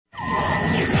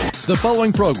The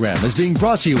following program is being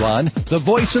brought to you on the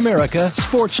Voice America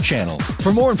Sports Channel.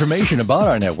 For more information about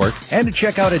our network and to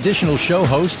check out additional show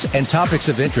hosts and topics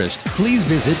of interest, please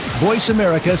visit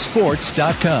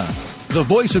voiceamericasports.com. The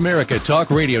Voice America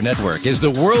Talk Radio Network is the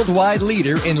worldwide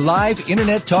leader in live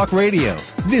Internet talk radio.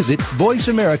 Visit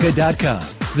voiceamerica.com.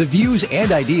 The views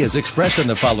and ideas expressed on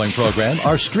the following program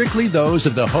are strictly those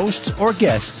of the hosts or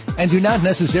guests and do not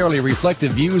necessarily reflect the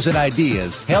views and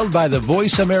ideas held by the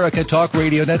Voice America Talk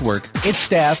Radio Network, its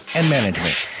staff, and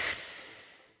management.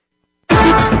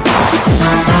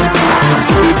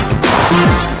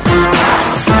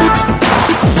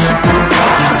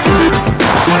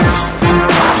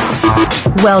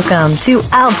 Welcome to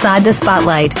Outside the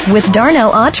Spotlight with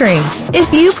Darnell Autry.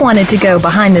 If you've wanted to go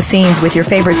behind the scenes with your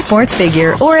favorite sports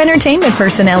figure or entertainment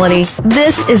personality,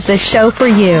 this is the show for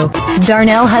you.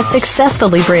 Darnell has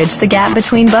successfully bridged the gap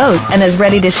between both and is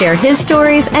ready to share his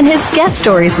stories and his guest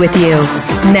stories with you.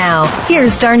 Now,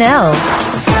 here's Darnell.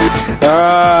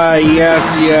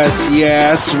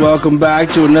 Yes. Welcome back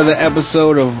to another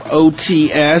episode of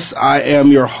OTS. I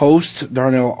am your host,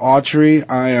 Darnell Autry.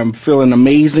 I am feeling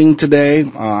amazing today.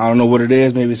 I don't know what it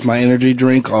is. Maybe it's my energy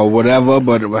drink or whatever,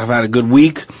 but I've had a good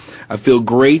week. I feel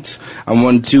great. I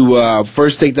want to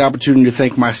first take the opportunity to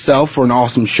thank myself for an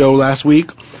awesome show last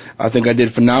week. I think I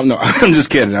did phenomenal. No, I'm just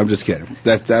kidding. I'm just kidding.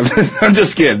 I'm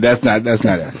just kidding. That's not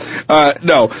it.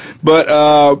 No, but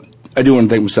I do want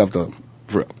to thank myself though.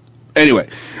 For real. Anyway,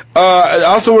 I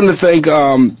also want to thank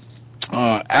Alan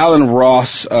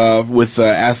Ross with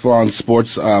Athlon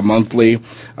Sports Monthly.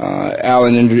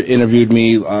 Alan interviewed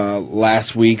me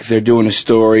last week. They're doing a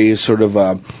story, sort of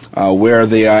where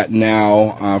they are at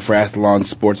now for Athlon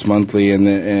Sports Monthly,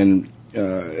 and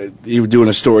he was doing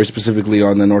a story specifically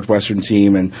on the Northwestern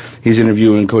team, and he's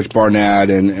interviewing Coach Barnett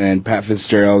and Pat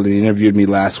Fitzgerald. He interviewed me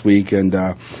last week, and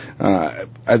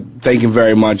I thank him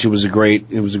very much. It was a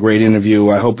great interview.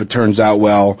 I hope it turns out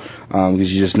well,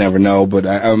 because you just never know. But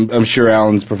I'm sure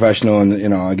Alan's professional, and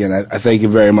again, I thank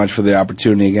him very much for the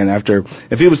opportunity. Again,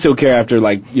 if he would still care after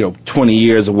 20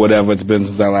 years or whatever it's been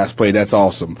since I last played, that's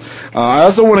awesome. I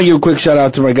also want to give a quick shout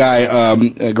out to my guy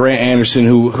Grant Anderson,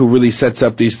 who really sets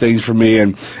up these things for me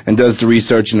and does the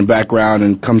research in the background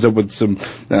and comes up with some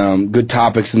good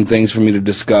topics and things for me to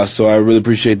discuss. So I really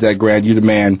appreciate that, Grant. You the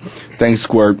man. Thanks,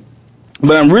 Squirt.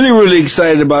 But I'm really, really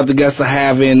excited about the guests I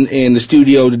have in the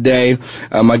studio today.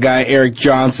 My guy, Eric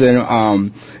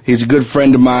Johnson, he's a good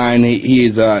friend of mine. He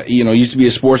is, used to be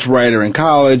a sports writer in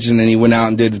college, and then he went out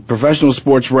and did professional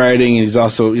sports writing, and he's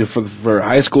also, for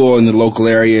high school in the local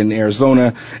area in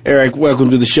Arizona. Eric,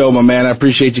 welcome to the show, my man. I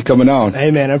appreciate you coming on.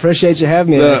 Hey, man, I appreciate you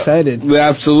having me. I'm excited.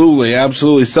 Absolutely.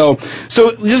 So just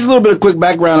a little bit of quick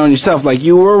background on yourself. Like,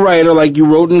 you were a writer, like you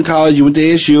wrote in college, you went to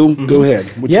ASU. Mm-hmm. Go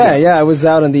ahead. Yeah, I was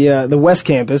out on the West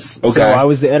Campus. Okay. So I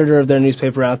was the editor of their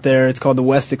newspaper out there. It's called the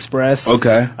West Express.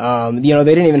 Okay. They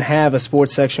didn't even have a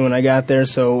sports section when I got there,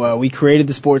 so we created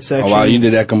the sports section. Oh, wow, you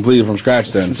did that completely from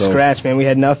scratch then. From scratch, man. We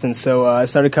had nothing. So I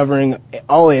started covering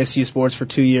all ASU sports for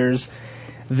 2 years.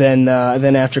 Then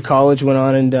after college, went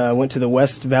on and went to the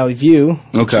West Valley View,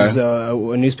 which is a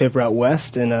newspaper out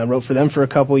west, and wrote for them for a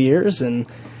couple years, and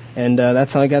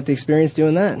that's how I got the experience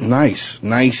doing that. Nice.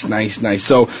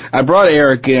 So I brought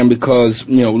Eric in because,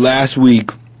 last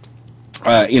week,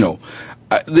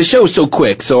 the show was so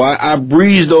quick, so I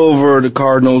breezed over the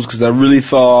Cardinals because I really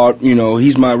thought,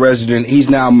 he's my resident. He's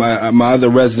now my other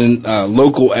resident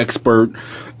local expert.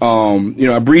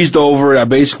 I breezed over it. I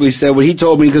basically said what he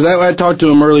told me because I talked to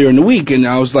him earlier in the week, and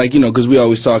I was like, because we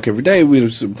always talk every day.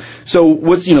 So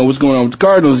what's going on with the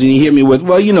Cardinals? And he hit me with,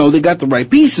 they got the right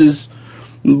pieces,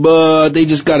 but they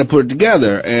just got to put it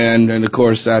together. And of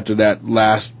course, after that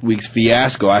last week's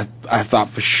fiasco, I thought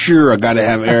for sure I got to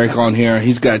have Eric on here.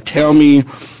 He's got to tell me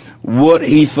what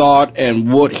he thought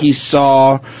and what he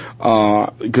saw,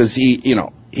 because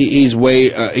he's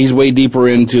way deeper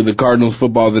into the Cardinals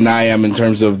football than I am in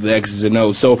terms of the X's and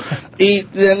O's. So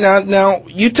now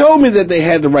you told me that they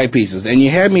had the right pieces, and you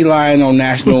had me lying on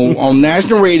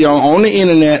national radio, on the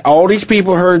internet. All these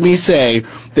people heard me say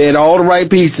they had all the right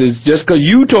pieces just because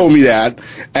you told me that,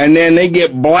 and then they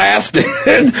get blasted.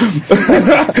 And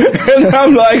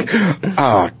I'm like,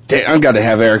 oh, damn, I've got to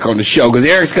have Eric on the show because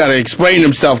Eric's got to explain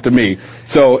himself to me.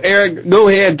 So, Eric, go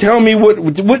ahead. Tell me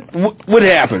what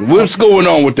happened. What's going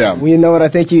on wrong with them? Well, you know what? I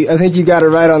think you got it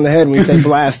right on the head when you say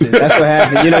blasted. That's what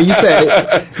happened. You know,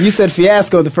 you said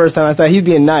fiasco the first time. I thought he's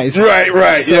being nice.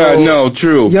 Right. So, yeah, no,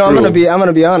 true. You know, I'm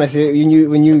gonna be honest.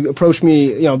 When you approached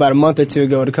me, you know, about a month or two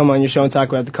ago to come on your show and talk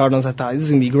about the Cardinals, I thought this is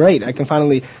gonna be great. I can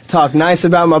finally talk nice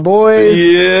about my boys.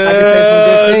 Yeah, I can say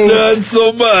some good things. not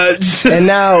so much. And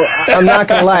now I'm not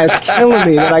gonna lie, it's killing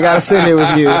me that I gotta sit here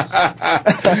with you.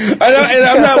 And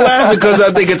I'm not laughing because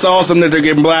I think it's awesome that they're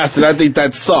getting blasted. I think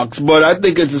that sucks, but I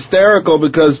think it's hysterical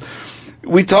because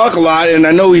we talk a lot, and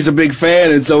I know he's a big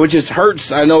fan, and so it just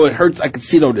hurts. I know it hurts. I can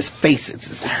see it on his face.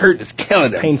 It's hurt. It's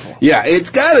killing him. Painful. Yeah,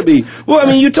 it's got to be. Well, I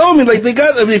mean, you told me like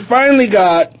they finally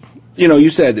got. You know, you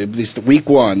said at least week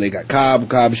 1 they got Cobb.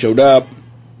 Cobb showed up.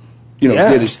 You know,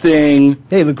 did his thing.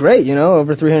 Hey, he looked great. You know,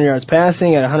 over 300 yards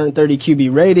passing at 130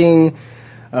 QB rating.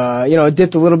 You know, it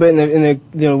dipped a little bit in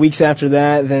the weeks after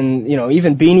that. Then, you know,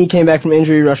 even Beanie came back from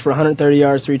injury, rushed for 130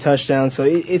 yards, 3 touchdowns. So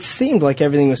it seemed like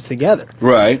everything was together.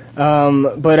 Right.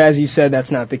 But as you said,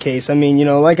 that's not the case. I mean, you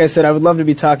know, like I said, I would love to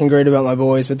be talking great about my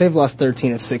boys, but they've lost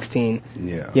 13 of 16.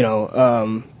 Yeah. You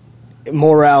know,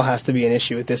 morale has to be an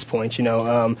issue at this point, you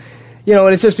know. You know,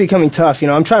 and it's just becoming tough. You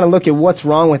know, I'm trying to look at what's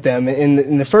wrong with them.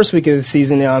 In the first week of the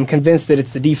season, you know, I'm convinced that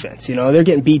it's the defense. You know, they're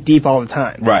getting beat deep all the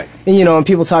time. Right. And, you know, and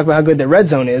people talk about how good their red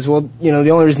zone is. Well, you know,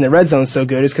 the only reason the red zone's so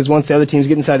good is because once the other teams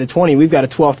get inside the 20, we've got a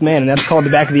 12th man, and that's called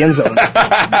the back of the end zone.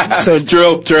 So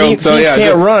true. Teams So, yeah,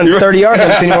 can't run 30 yards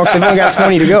anymore because they've only got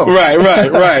 20 to go.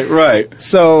 Right.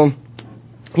 So,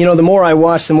 you know, the more I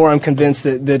watch, the more I'm convinced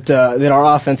that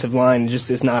our offensive line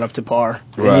just is not up to par.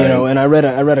 Right. And, you know, and I read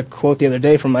a quote the other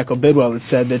day from Michael Bidwell that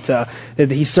said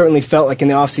that he certainly felt like in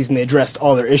the offseason they addressed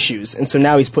all their issues, and so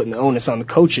now he's putting the onus on the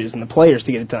coaches and the players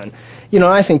to get it done. You know,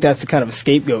 I think that's kind of a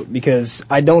scapegoat because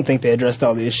I don't think they addressed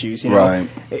all the issues. You know, right.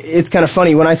 It's kind of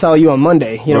funny when I saw you on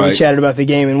Monday. You know, we chatted about the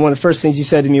game, and one of the first things you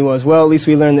said to me was, "Well, at least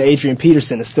we learned that Adrian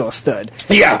Peterson is still a stud."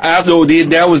 Yeah, absolutely.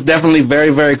 That was definitely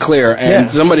very, very clear.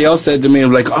 And somebody else said to me,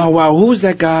 like, "Oh wow, who was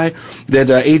that guy that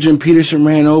Adrian Peterson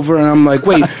ran over?" And I'm like,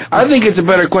 "Wait, I think it's a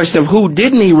better question of who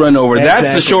didn't he run over?" Exactly.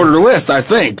 That's the shorter list, I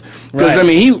think, because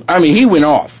he went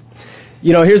off.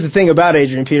 You know, here's the thing about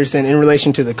Adrian Peterson in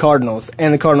relation to the Cardinals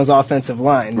and the Cardinals' offensive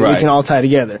line that we can all tie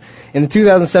together. In the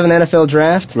 2007 NFL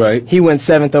Draft, he went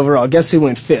 7th overall. Guess who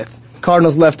went 5th?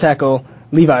 Cardinals left tackle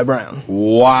Levi Brown.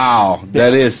 Wow,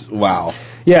 that is wow.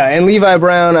 Yeah, and Levi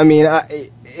Brown, I mean,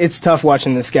 it's tough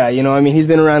watching this guy. You know, I mean, he's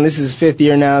been around. This is his 5th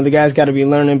year now. The guy's got to be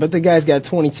learning, but the guy's got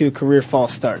 22 career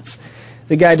false starts.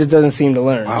 The guy just doesn't seem to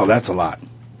learn. Wow, that's a lot.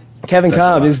 Kevin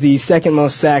Cobb is the second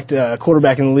most sacked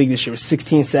quarterback in the league this year with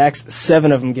 16 sacks,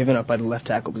 7 of them given up by the left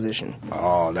tackle position.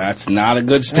 Oh, that's not a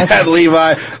good stat,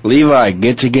 Levi. Levi,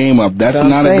 get your game up. That's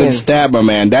not a good stat, my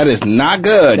man. That is not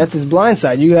good. That's his blind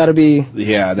side. You got to be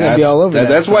be all over that.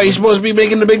 That's why he's supposed to be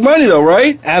making the big money, though,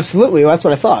 right? Absolutely. Well, that's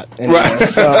what I thought. Anyway. Right.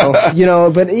 So, you know,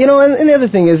 but, you know, and the other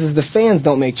thing is the fans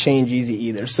don't make change easy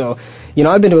either. So, you know,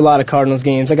 I've been to a lot of Cardinals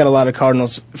games. I got a lot of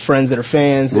Cardinals friends that are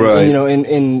fans. And, you know,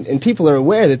 and people are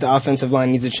aware that the offensive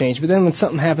line needs a change. But then when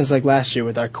something happens like last year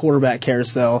with our quarterback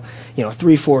carousel, you know,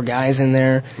 3-4 guys in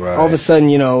there, all of a sudden,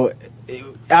 you know,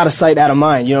 out of sight, out of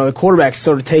mind. You know, the quarterback's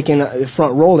sort of taking the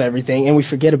front role to everything, and we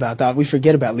forget about that. We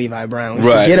forget about Levi Brown. We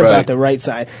forget about the right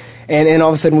side. And all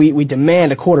of a sudden we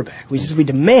demand a quarterback. We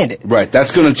demand it. Right.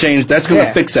 That's going to change. That's going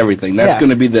to fix everything. That's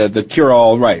going to be the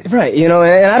cure-all. Right. Right. You know,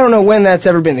 and I don't know when that's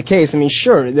ever been the case. I mean,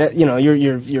 sure, that, you know,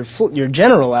 your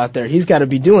general out there, he's got to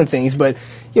be doing things, but,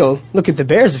 you know, look at the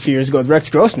Bears a few years ago with Rex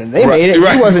Grossman. They made it.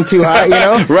 He wasn't too high, you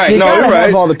know. Right.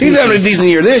 Have all the pieces. He's having a decent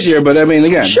year this year, but I mean,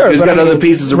 again, he's got other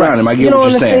pieces around him. I get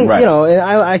what you're saying. Right. You know, and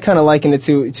I kind of liken it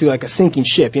to like a sinking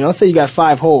ship. You know, let's say you got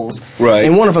 5 holes. Right.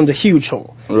 And one of them's a huge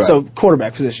hole. Right. So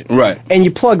quarterback position. Right. And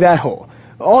you plug that hole.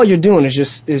 All you're doing is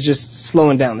just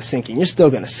slowing down the sinking. You're still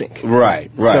going to sink.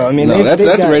 Right. So, I mean, that's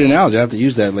a great analogy. I have to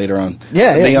use that later on.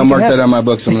 Yeah, I think I'll mark that on my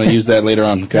books. I'm going to use that later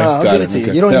on. Okay. I'll give it to you.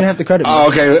 Okay. You don't even have to credit me. Oh,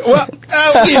 okay. Well,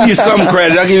 I'll give you some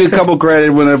credit. I'll give you a couple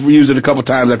credit when I've used it a couple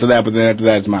times after that, but then after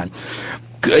that it's mine.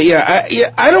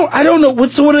 I don't know.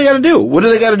 So what do they got to do? What do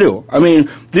they got to do? I mean,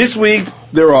 this week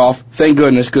they're off, thank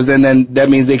goodness, because then that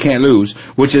means they can't lose,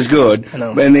 which is good. I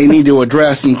know. And they need to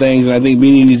address some things, and I think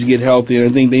Beanie needs to get healthy, and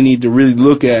I think they need to really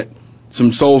look at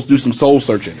do some soul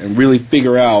searching, and really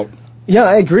figure out. Yeah,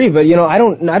 I agree, but you know, I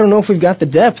don't know if we've got the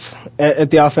depth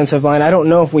at the offensive line. I don't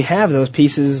know if we have those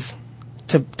pieces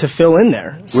to fill in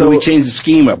there. So when we change the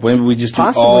scheme up, when we just do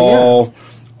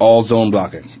all zone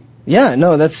blocking. Yeah,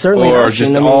 no, that's certainly an option.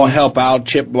 Or just all help out,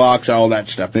 chip blocks, all that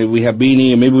stuff. Maybe we have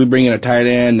Beanie, and maybe we bring in a tight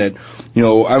end that, you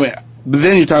know, I mean, but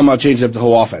then you're talking about changing up the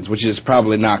whole offense, which is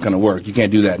probably not going to work. You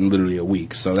can't do that in literally a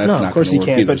week, so that's not going to work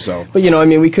either. But you know, I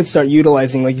mean, we could start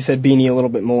utilizing, like you said, Beanie a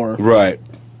little bit more. Right.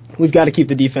 we've got to keep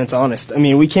the defense honest. I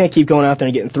mean, we can't keep going out there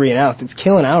and getting 3 and outs. It's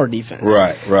killing our defense.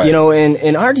 Right. You know,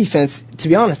 and our defense, to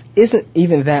be honest, isn't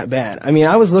even that bad. I mean,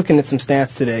 I was looking at some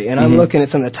stats today, and I'm looking at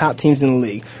some of the top teams in the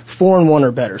league, 4-1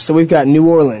 or better. So we've got New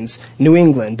Orleans, New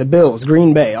England, the Bills,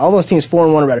 Green Bay, all those teams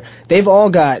 4-1 or better. They've all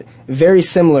got very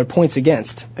similar points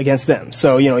against them.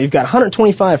 So, you know, you've got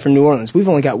 125 for New Orleans. We've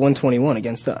only got 121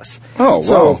 against us. Oh, wow.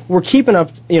 So we're keeping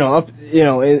up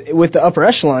with the upper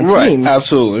echelon teams. Right,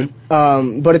 absolutely.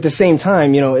 But at the same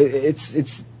time, you know,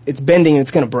 it's bending and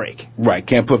it's going to break. Right,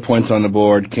 can't put points on the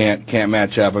board, can't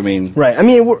match up. I mean, right. I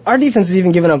mean, our defense is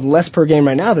even giving up less per game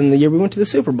right now than the year we went to the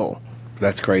Super Bowl.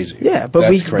 That's crazy. Yeah, but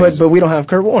we don't have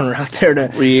Kurt Warner out there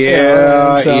to.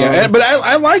 Yeah, yeah. But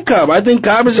I like Cobb. I think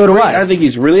Cobb is great. I think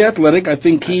he's really athletic. I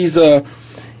think he's a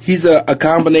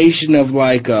combination of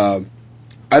like.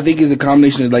 I think he's a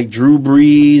combination of like Drew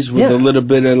Brees with a little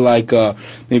bit of like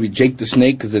maybe Jake the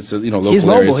Snake because it's a local he's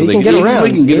area. Mobile. So he can get around.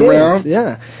 He can get around.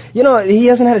 Yeah. You know, he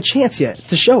hasn't had a chance yet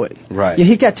to show it. Right.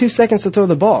 He got 2 seconds to throw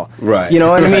the ball. Right. You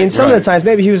know, and I mean, some of the times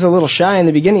maybe he was a little shy in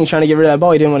the beginning trying to get rid of that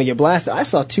ball. He didn't want to get blasted. I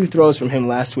saw 2 throws from him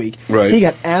last week. Right. He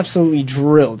got absolutely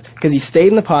drilled because he stayed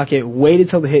in the pocket, waited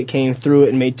till the hit came, threw it,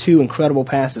 and made 2 incredible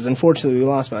passes. Unfortunately, we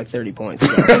lost by like 30 points.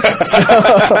 So.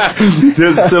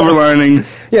 There's a silver lining.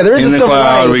 Yeah, there is in a the silver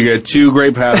cloud. lining. We get 2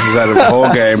 great passes out of the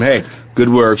whole game. Hey, good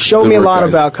work. Show me a lot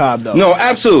about Cobb, though. No,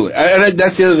 absolutely, and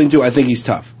that's the other thing too. I think he's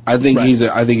tough. I think he's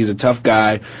a tough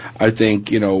guy. I think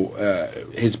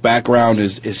his background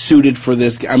is suited for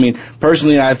this. I mean,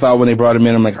 personally, I thought when they brought him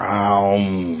in, I'm like, I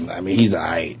mean, he's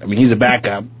alright. I mean, he's a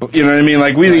backup. You know what I mean?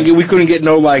 Like we couldn't get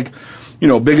no like.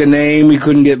 Bigger name. We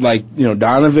couldn't get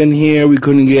Donovan here. We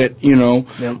couldn't get,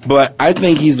 Yep. But I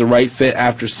think he's the right fit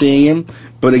after seeing him.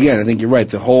 But again, I think you're right.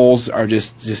 The holes are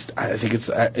just. I think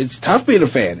it's tough being a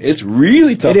fan. It's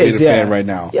really tough being a fan right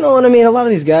now. You know what I mean? A lot of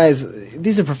these guys,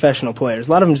 these are professional players.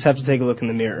 A lot of them just have to take a look in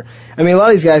the mirror. I mean, a lot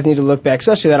of these guys need to look back,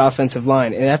 especially that offensive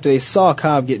line. And after they saw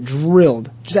Cobb get drilled,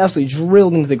 just absolutely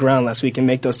drilled into the ground last week and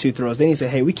make those 2 throws, they need to say,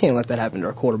 hey, we can't let that happen to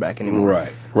our quarterback anymore.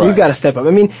 Right. We've got to step up. I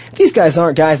mean, these guys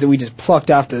aren't guys that we just plucked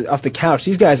off the couch.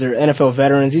 These guys are NFL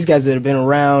veterans. These guys that have been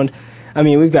around. I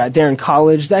mean, we've got Darren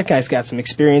College. That guy's got some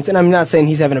experience. And I'm not saying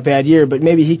he's having a bad year, but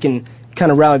maybe he can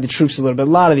kind of rally the troops a little bit. A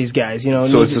lot of these guys,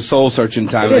 So it's a soul-searching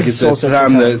time. It's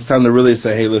time to really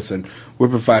say, hey, listen, we're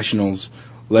professionals.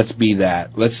 Let's be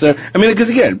that. Because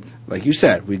again, like you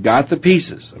said, we got the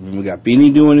pieces. I mean, we got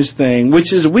Beanie doing his thing,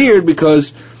 which is weird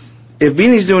because if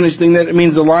Beanie's doing his thing, that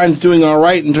means the line's doing all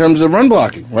right in terms of run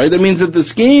blocking, right? That means that the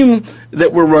scheme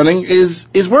that we're running is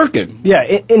working. Yeah,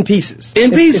 in pieces.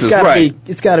 Right.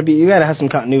 It's got to be. You got to have some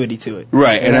continuity to it.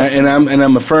 Right, and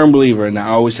I'm a firm believer, and I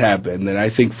always have been, that I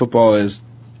think football is,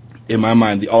 in my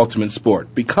mind, the ultimate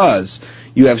sport because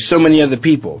you have so many other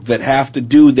people that have to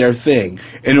do their thing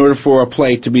in order for a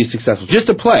play to be successful. Just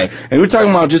a play, and we're talking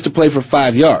about just a play for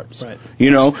 5 yards. Right.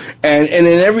 And in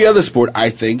every other sport, I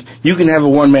think you can have a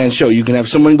one-man show. You can have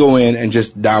someone go in and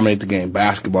just dominate the game.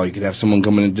 Basketball, you can have someone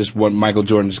come in and just Michael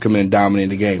Jordan just come in and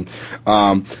dominate the game.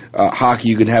 Hockey,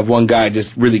 you can have one guy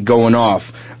just really going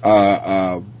off.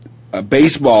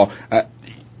 Baseball,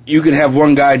 you can have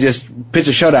one guy just pitch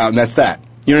a shutout, and that's that.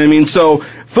 You know what I mean? So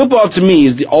football to me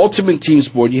is the ultimate team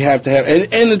sport. You have to have,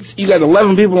 and you got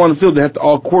 11 people on the field that have to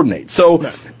all coordinate. So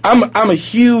right. I'm a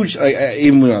huge,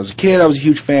 even when I was a kid, I was a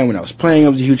huge fan. When I was playing, I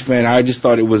was a huge fan. I just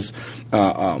thought it was,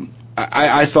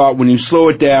 I thought when you slow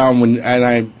it down, and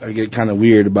I get kind of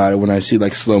weird about it when I see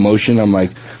like slow motion, I'm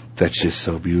like, that's just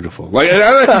so beautiful. Like,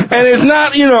 and it's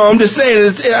not, I'm just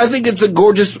saying, I think it's a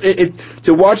gorgeous,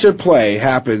 to watch a play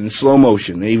happen in slow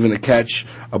motion, even a catch,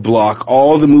 a block,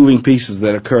 all the moving pieces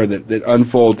that occur that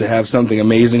unfold to have something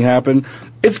amazing happen.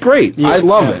 It's great. I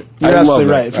love it. You're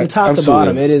absolutely right. From top to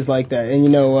bottom, it is like that. And you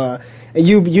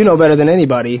know better than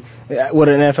anybody what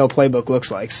an NFL playbook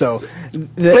looks like. So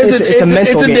it's a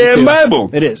mental game. It's a damn Bible.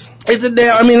 It is. It's a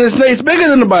damn. I mean, it's bigger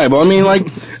than the Bible. I mean, like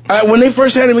when they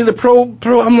first handed me the pro,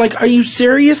 I'm like, are you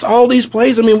serious? All these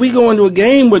plays. I mean, we go into a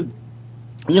game with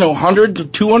 100 to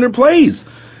 200 plays.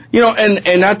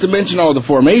 And not to mention all the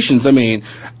formations. I mean,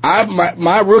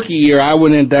 my rookie year, I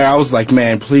went in there. I was like,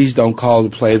 man, please don't call the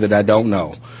play that I don't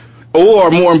know.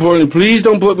 Or more importantly, please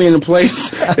don't put me in a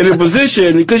place, in a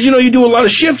position, because you do a lot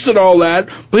of shifts and all that.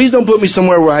 Please don't put me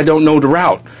somewhere where I don't know the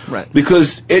route. Right.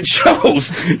 Because it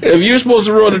shows. If you're supposed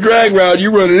to run a drag route,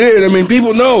 you run it in. I mean,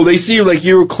 people know. They see like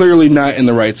you're clearly not in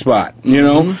the right spot,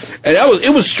 Mm-hmm. And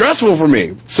it was stressful for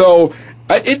me. So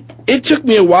it took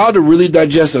me a while to really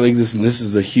digest it. Like, listen, this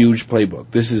is a huge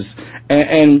playbook. This is,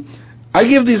 and I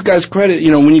give these guys credit,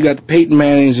 when you got the Peyton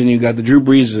Mannings and you got the Drew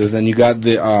Breeses and you got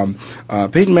the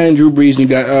Peyton Manning, Drew Brees, and you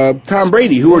got Tom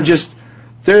Brady, who are just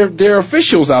they're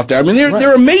officials out there. I mean,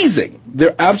 they're amazing.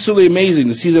 They're absolutely amazing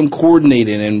to see them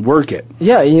coordinating and work it.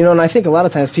 Yeah, and I think a lot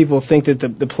of times people think that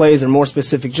the plays are more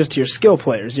specific just to your skill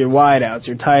players, your wideouts,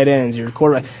 your tight ends, your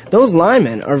quarterback. Those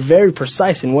linemen are very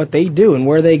precise in what they do and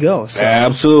where they go. So.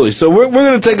 Absolutely. So we're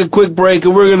going to take a quick break,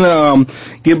 and we're going to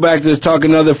get back to this,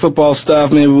 talking other football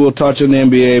stuff. Maybe we'll touch on the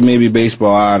NBA, maybe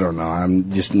baseball. I don't know.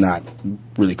 I'm just not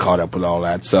really caught up with all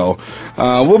that. So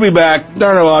we'll be back.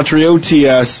 Darnell Autry,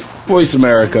 OTS, Voice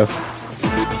America.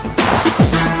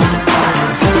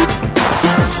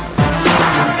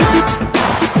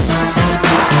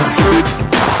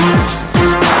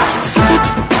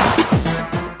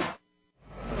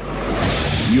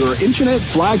 Your internet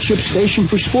flagship station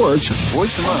for sports,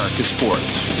 Voice America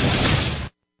Sports.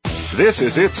 This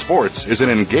Is It Sports is an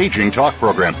engaging talk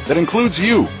program that includes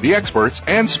you, the experts,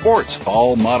 and sports,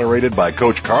 all moderated by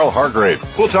Coach Carl Hargrave.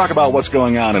 We'll talk about what's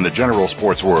going on in the general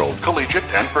sports world, collegiate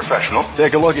and professional.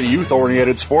 Take a look at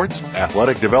youth-oriented sports,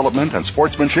 athletic development and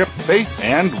sportsmanship, faith,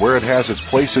 and where it has its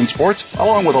place in sports,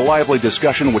 along with a lively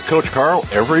discussion with Coach Carl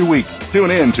every week.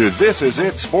 Tune in to This Is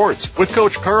It Sports with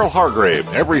Coach Carl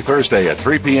Hargrave every Thursday at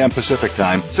 3 p.m. Pacific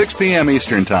Time, 6 p.m.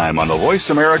 Eastern Time on the Voice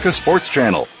America Sports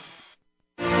Channel.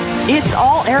 It's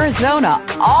all Arizona,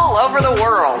 all over the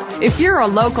world. If you're a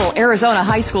local Arizona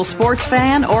high school sports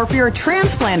fan, or if you're a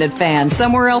transplanted fan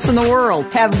somewhere else in the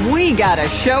world, have we got a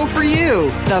show for you.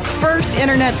 The first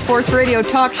internet sports radio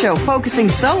talk show focusing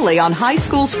solely on high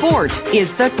school sports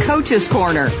is The Coach's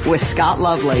Corner with Scott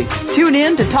Lovely. Tune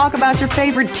in to talk about your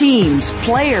favorite teams,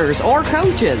 players, or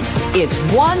coaches. It's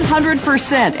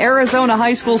 100% Arizona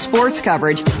high school sports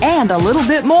coverage and a little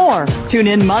bit more. Tune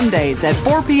in Mondays at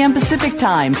 4 p.m. Pacific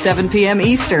Time, 7 p.m.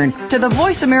 Eastern to the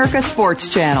Voice America Sports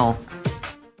Channel.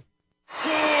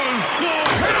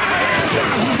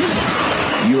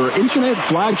 Your internet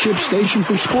flagship station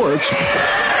for sports,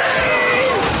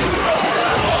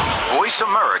 Voice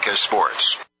America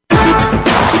Sports.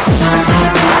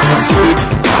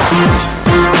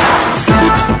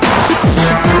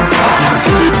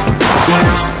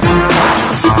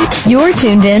 You're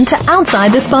tuned in to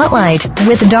Outside the Spotlight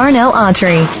with Darnell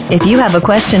Autry. If you have a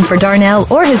question for Darnell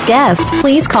or his guest,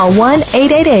 please call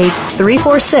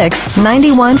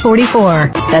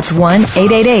 1-888-346-9144. That's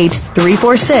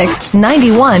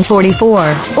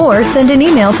 1-888-346-9144. Or send an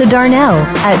email to Darnell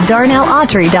at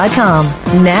darnellautry.com.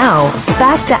 Now,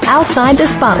 back to Outside the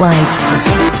Spotlight.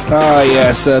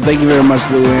 Yes. Thank you very much,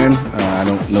 Luann. I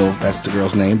don't know if that's the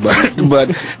girl's name, but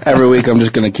every week I'm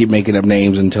just going to keep making up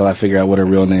names until I figure out what her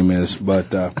real name is.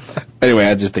 But anyway,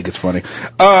 I just think it's funny.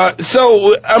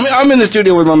 So I'm in the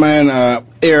studio with my man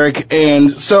Eric,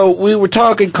 and so we were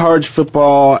talking college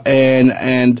football,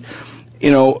 and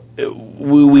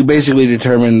we basically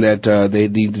determined that they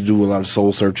need to do a lot of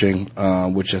soul searching,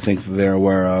 which I think they're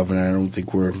aware of, and I don't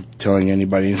think we're telling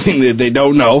anybody anything that they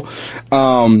don't know.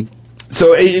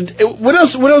 So what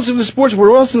else in the sports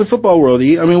world? What else in the football world?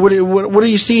 I mean, what are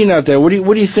you seeing out there? What are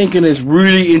you thinking is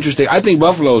really interesting? I think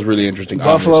Buffalo is really interesting.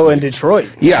 Buffalo obviously. and Detroit.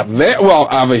 Yeah, well,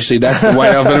 obviously that's the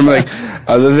white outfit. I'm like,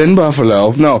 other than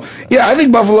Buffalo, no. Yeah, I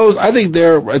think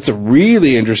it's a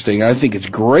really interesting. I think it's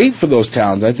great for those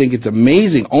towns. I think it's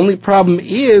amazing. Only problem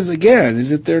is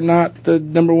that they're not the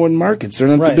number one markets. They're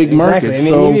not the big markets. I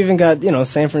mean, you've even got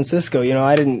San Francisco.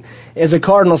 As a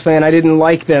Cardinals fan, I didn't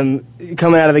like them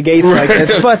coming out of the gates like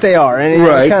this, but they are, and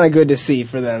it's kind of good to see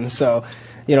for them. So,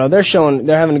 they're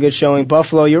having a good showing.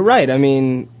 Buffalo, you're right. I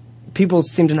mean, people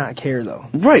seem to not care though.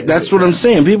 Right, that's what I'm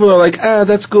saying. People are like,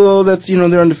 that's cool. That's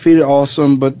they're undefeated,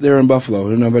 awesome, but they're in Buffalo.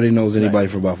 Nobody knows anybody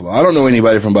from Buffalo. I don't know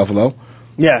anybody from Buffalo.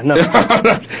 Yeah, no.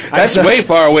 That's way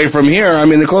far away from here. I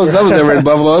mean, the closest I was ever in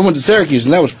Buffalo, I went to Syracuse,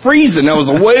 and that was freezing. That was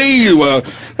a way,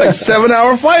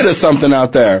 7-hour flight or something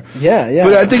out there. Yeah.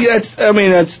 But I think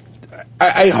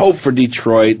I hope for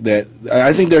Detroit that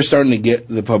I think they're starting to get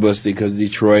the publicity because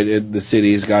Detroit, the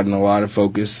city, has gotten a lot of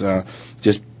focus,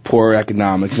 just poor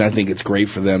economics, and I think it's great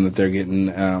for them that they're getting,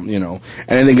 and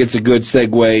I think it's a good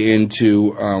segue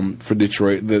into for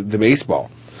Detroit the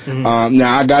baseball. Mm-hmm.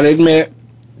 Now I got to admit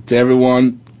to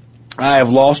everyone, I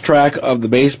have lost track of the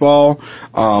baseball.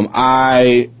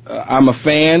 I'm a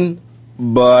fan,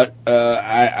 but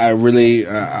I really.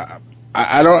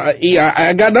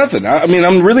 I got nothing. I mean,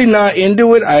 I'm really not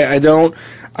into it. I don't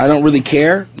really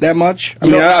care that much. I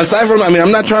mean, aside from,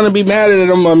 I'm not trying to be mad at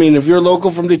them. I mean, if you're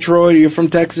local from Detroit or you're from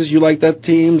Texas, you like that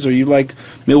teams, or you like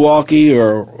Milwaukee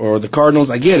or the Cardinals,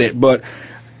 I get it. But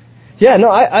Yeah, no,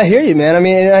 I hear you, man. I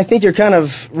mean, I think you're kind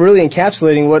of really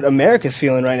encapsulating what America's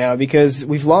feeling right now, because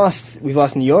we've lost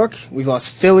New York, we've lost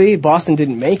Philly, Boston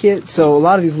didn't make it, so a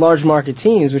lot of these large market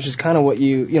teams, which is kind of what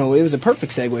it was a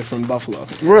perfect segue from Buffalo.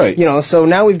 Right. So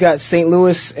now we've got St.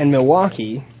 Louis and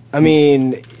Milwaukee. I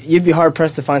mean, you'd be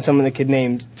hard-pressed to find someone that could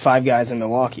name 5 guys in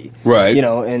Milwaukee. Right.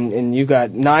 And you've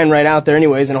got 9 right out there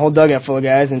anyways, and a whole dugout full of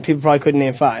guys, and people probably couldn't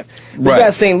name 5. We've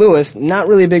got St. Louis, not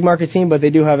really a big market team, but they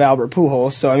do have Albert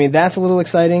Pujols, so, I mean, that's a little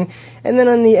exciting. And then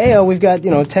on the AL, we've got,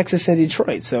 Texas and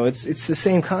Detroit, so it's the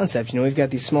same concept. We've got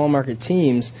these small market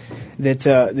teams that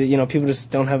people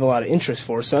just don't have a lot of interest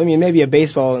for. So, I mean, maybe a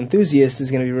baseball enthusiast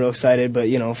is going to be real excited, but,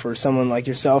 for someone like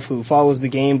yourself who follows the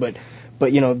game, but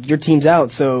your team's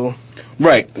out, so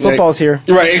football's here.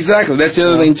 Right, exactly. That's the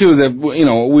other thing too, is that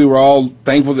we were all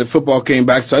thankful that football came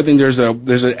back. So I think there's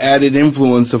an added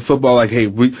influence of football. Like, hey,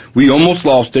 we almost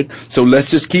lost it, so let's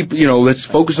just keep let's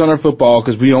focus on our football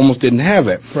because we almost didn't have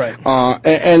it. Right.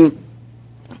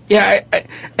 Yeah,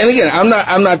 and again,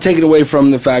 I'm not taking away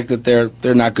from the fact that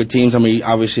they're not good teams. I mean,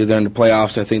 obviously they're in the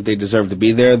playoffs. I think they deserve to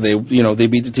be there. They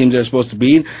beat the teams they're supposed to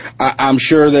beat. I'm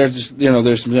sure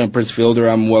there's some Prince Fielder.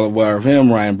 I'm well aware of him.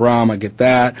 Ryan Braun, I get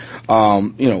that.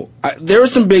 There are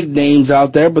some big names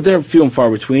out there, but they're few and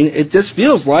far between. It just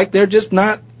feels like they're just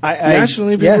not.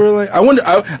 Nationally, people are like, I wonder.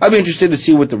 I'd be interested to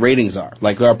see what the ratings are.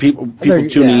 Like, are people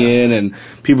tuning in and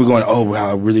people going, oh wow,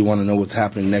 I really want to know what's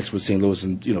happening next with St. Louis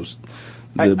and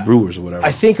the Brewers or whatever.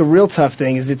 I think a real tough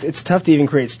thing is it's tough to even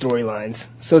create storylines.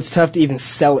 So it's tough to even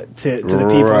sell it to the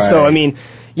people. Right. So, I mean,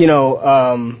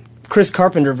 Chris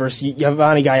Carpenter versus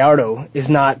Yovani Gallardo that's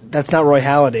not Roy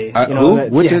Halladay. Who?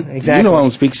 Exactly. You know I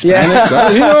don't speak Spanish.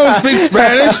 Yeah. You know I don't speak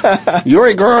Spanish.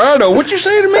 Roy Gallardo. What you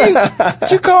say to me?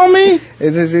 What you call me? It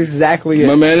is exactly it.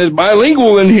 My man is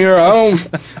bilingual in here.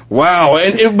 Wow.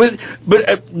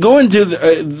 But going to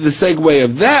the segue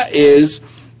of that is,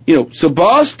 so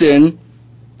Boston,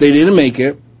 they didn't make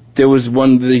it. There was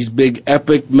one of these big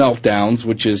epic meltdowns,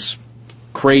 which is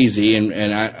crazy.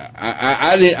 And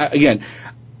I didn't, again,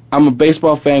 I'm a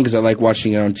baseball fan because I like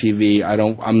watching it on TV.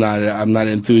 I'm not an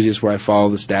enthusiast where I follow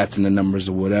the stats and the numbers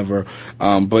or whatever.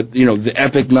 But the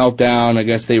epic meltdown, I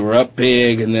guess they were up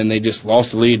big and then they just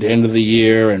lost the lead at the end of the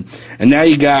year. And now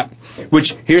you got,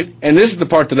 and this is the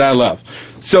part that I love.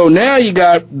 So now you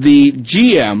got the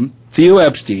GM, Theo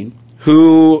Epstein,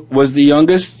 who was the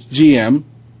youngest GM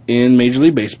in Major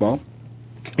League Baseball.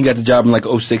 He got the job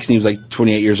in 06 and he was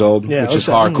 28 years old, which is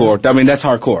hardcore. I mean, that's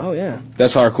hardcore. Oh, yeah.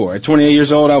 That's hardcore. At 28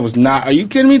 years old, I was not. Are you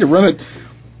kidding me? To run it?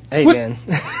 Hey, man.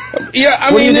 Yeah, I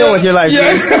mean. What are you doing with your life,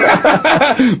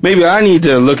 yeah. Maybe I need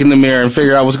to look in the mirror and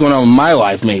figure out what's going on with my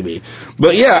life, maybe.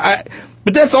 But yeah,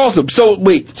 but that's awesome.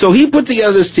 So he put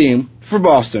together this team for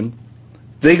Boston.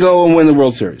 They go and win the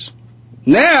World Series.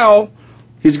 Now,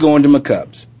 he's going to my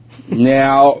Cubs.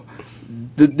 Now,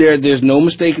 there's no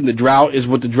mistake. The drought is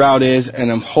what the drought is,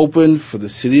 and I'm hoping for the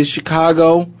city of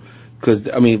Chicago, because,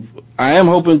 I mean, I am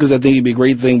hoping because I think it'd be a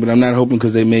great thing, but I'm not hoping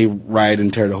because they may riot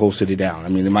and tear the whole city down. I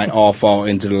mean, it might all fall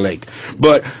into the lake.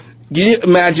 But can you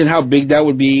imagine how big that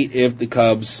would be if the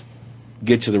Cubs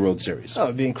get to the World Series? Oh,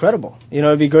 it'd be incredible.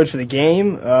 It'd be good for the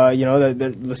game.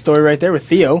 The story right there with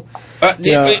Theo. I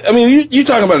mean, you're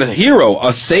talking about a hero,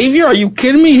 a savior? Are you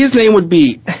kidding me? His name would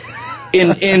be...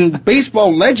 In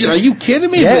baseball legend, are you kidding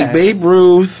me? Yeah. Like Babe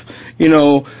Ruth,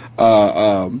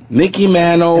 Mickey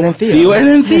Mantle, and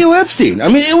then Theo Epstein. I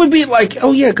mean, it would be like,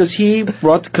 oh yeah, because he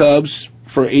brought the Cubs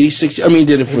for 86. I mean,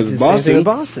 did it for the Boston.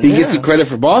 He gets the credit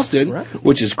for Boston, right,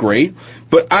 which is great.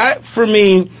 But for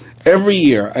me, every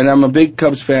year, and I'm a big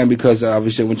Cubs fan because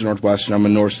obviously I went to Northwestern. I'm a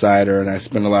North Sider, and I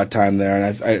spend a lot of time there,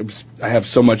 and I have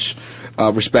so much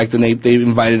respect, and they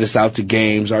invited us out to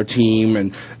games, our team,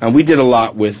 and we did a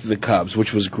lot with the Cubs,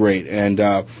 which was great. And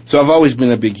so I've always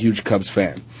been a huge Cubs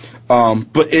fan.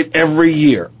 But every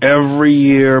year,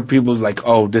 people are like,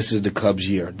 oh, this is the Cubs'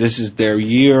 year. This is their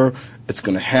year. It's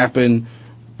going to happen.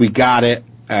 We got it,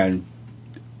 and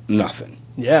nothing.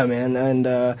 Yeah, man,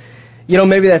 and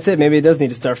maybe that's it. Maybe it does need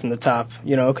to start from the top,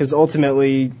 because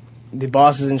ultimately the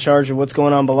boss is in charge of what's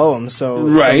going on below him. So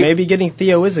maybe getting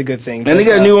Theo is a good thing. And they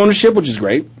got new ownership, which is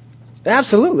great.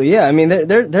 Absolutely, yeah. I mean,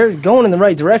 they're going in the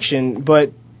right direction,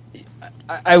 but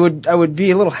I would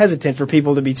be a little hesitant for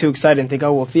people to be too excited and think,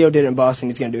 oh, well, Theo did it in Boston,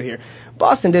 he's going to do it here.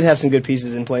 Boston did have some good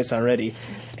pieces in place already.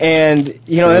 And,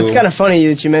 it's kind of funny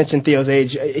that you mentioned Theo's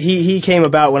age. He came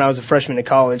about when I was a freshman in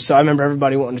college, so I remember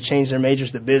everybody wanting to change their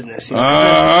majors to business.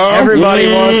 Everybody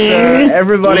wants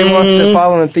to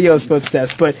follow in Theo's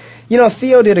footsteps. But,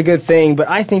 Theo did a good thing, but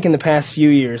I think in the past few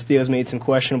years, Theo's made some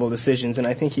questionable decisions, and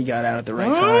I think he got out at the right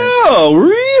time. Oh,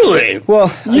 really?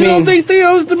 Well, you don't think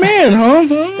Theo's the man,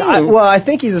 huh? I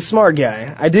think he's a smart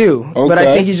guy. I do. Okay. But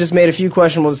I think he just made a few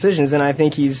questionable decisions, and I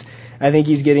think he's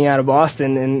getting out of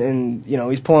Boston, and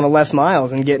he's pulling a Les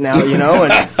Miles and getting out,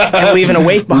 and leaving a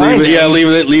wake behind him. Yeah,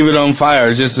 leave it on fire.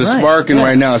 It's just sparking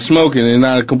right now, smoking, and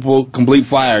not a complete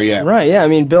fire yet. Right, yeah. I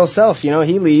mean, Bill Self, he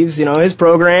leaves, his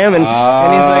program, and he's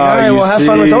like, all right, well, have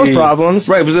fun with those problems.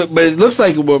 Right, but it looks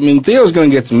like, Theo's going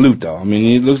to get some loot, though. I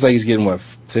mean, it looks like he's getting,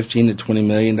 $15 to $20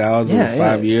 million over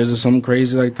 5 years or something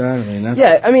crazy like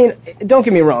that. I mean, don't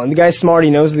get me wrong. The guy's smart. He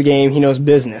knows the game. He knows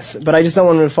business. But I just don't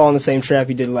want him to fall in the same trap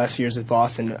he did the last few years at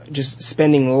Boston, just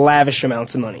spending lavish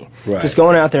amounts of money. Right. Just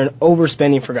going out there and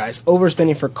overspending for guys,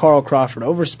 overspending for Carl Crawford,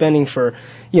 overspending for,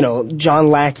 John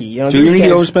Lackey. Do you think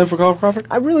he overspent for Carl Crawford?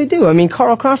 I really do. I mean,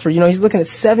 Carl Crawford, he's looking at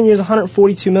 7 years,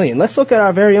 $142 million. Let's look at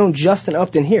our very own Justin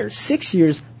Upton here. 6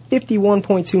 years,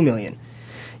 $51.2 million.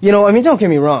 Don't get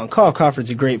me wrong. Carl Crawford's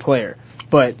a great player,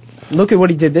 but look at what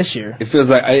he did this year.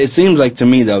 It seems like to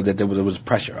me though that there was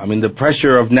pressure. I mean, the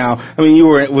pressure of now. I mean,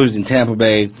 was in Tampa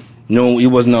Bay. No, he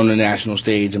wasn't on the national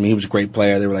stage. I mean, he was a great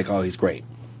player. They were like, oh, he's great,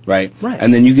 right? Right.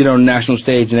 And then you get on the national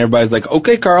stage and everybody's like,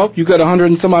 okay, Carl, you got $100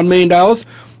 and some odd million.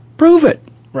 Prove it.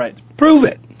 Right. Prove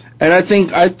it. And I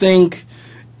think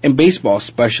in baseball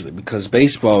especially, because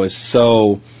baseball is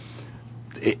so.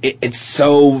 It's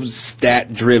so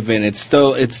stat driven. It's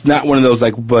not one of those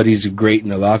like, but he's great in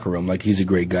the locker room. Like he's a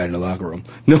great guy in the locker room.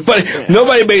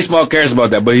 Nobody in baseball cares about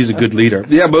that, but he's a good leader.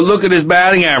 Yeah, but look at his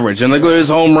batting average and look at his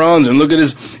home runs and look at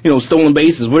his, stolen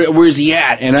bases. Where's he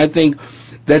at? And I think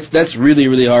that's really,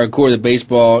 really hardcore that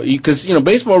baseball, because,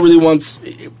 baseball really wants,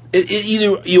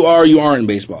 either you are or you aren't in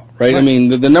baseball, right? I mean,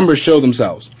 the numbers show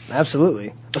themselves.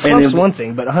 Absolutely. A slump's one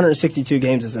thing, but 162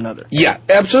 games is another. Yeah,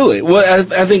 absolutely. Well,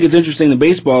 I think it's interesting that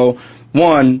baseball,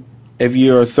 one, if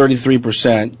you're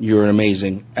 33%, you're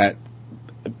amazing at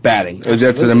batting. Absolutely.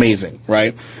 That's an amazing,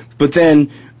 right? But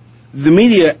then the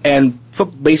media and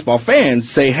baseball fans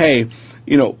say, hey,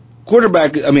 not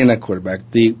quarterback,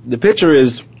 the pitcher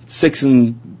is 6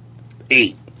 and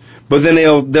 8. But then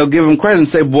they'll give him credit and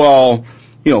say, well,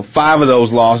 5 of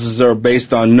those losses are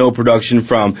based on no production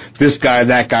from this guy,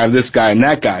 that guy, this guy, and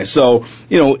that guy. So,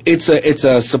 it's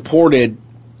a supported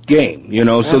game,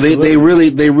 so they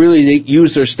really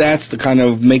use their stats to kind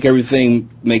of make everything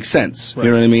make sense. Right.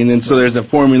 You know what I mean? And so there's a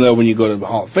formula when you go to the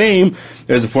Hall of Fame.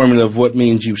 There's a formula of what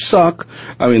means you suck.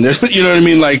 I mean, there's, you know what I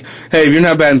mean? Like, hey, if you're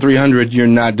not batting 300, you're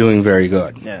not doing very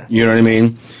good. Yeah. You know what I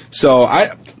mean? So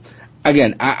I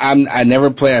never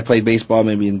played. I played baseball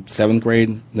maybe in 7th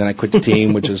grade. Then I quit the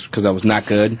team, which is because I was not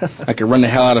good. I could run the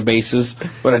hell out of bases,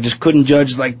 but I just couldn't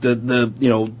judge like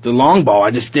the long ball.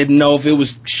 I just didn't know if it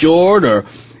was short or,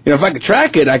 if I could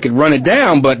track it, I could run it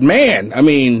down. But man, I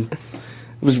mean,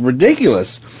 it was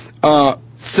ridiculous.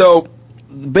 So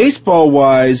baseball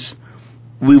wise,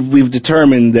 we've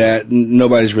determined that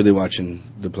nobody's really watching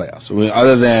the playoffs. I mean,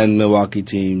 other than Milwaukee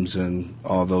teams and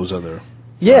all those other.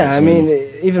 Yeah, I mean,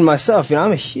 even myself,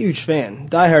 I'm a huge fan,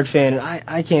 diehard fan, and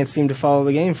I can't seem to follow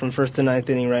the game from 1st to 9th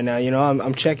inning right now.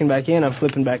 I'm checking back in, I'm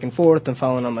flipping back and forth, I'm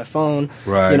following on my phone.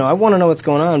 Right. I want to know what's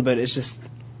going on, but it's just,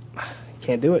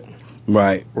 can't do it.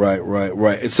 Right.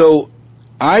 So,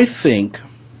 I think,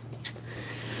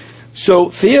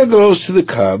 Theo goes to the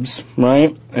Cubs,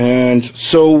 right? And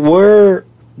so where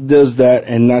does that,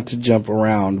 and not to jump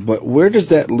around, but where does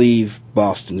that leave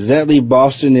Boston? Does that leave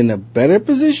Boston in a better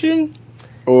position?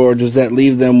 Or does that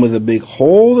leave them with a big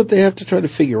hole that they have to try to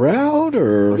figure out?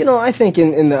 Or I think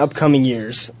in the upcoming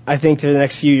years, I think for the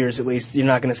next few years at least, you're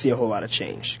not going to see a whole lot of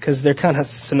change because they're kind of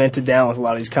cemented down with a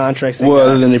lot of these contracts.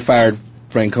 Well, then they fired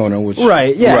Francona, which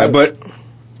right, yeah, right,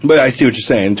 but I see what you're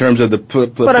saying in terms of the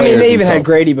But I mean, they even had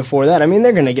Grady before that. I mean,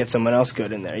 they're going to get someone else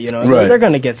good in there. Right. They're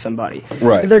going to get somebody.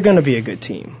 Right. They're going to be a good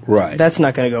team. Right. That's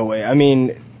not going to go away. I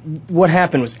mean, what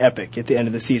happened was epic at the end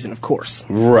of the season, of course.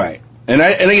 Right. And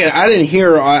again, I didn't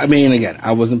hear.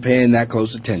 I wasn't paying that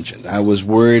close attention. I was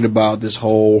worried about this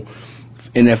whole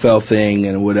NFL thing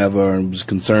and whatever, and it was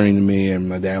concerning to me. And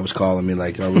my dad was calling me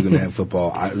like, "Are we going to have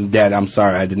football?" Dad, I'm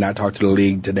sorry, I did not talk to the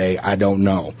league today. I don't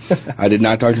know. I did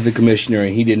not talk to the commissioner,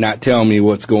 and he did not tell me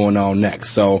what's going on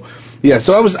next. So, yeah.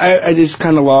 So I just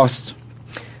kind of lost.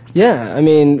 Yeah, I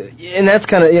mean, and that's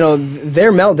kind of,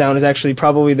 their meltdown is actually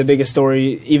probably the biggest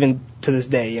story even to this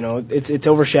day. It's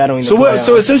overshadowing the playoffs.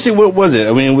 So essentially, what was it?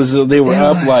 I mean, they were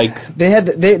up like they had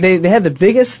the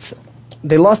biggest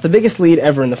they lost the biggest lead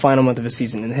ever in the final month of a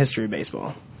season in the history of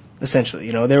baseball. Essentially,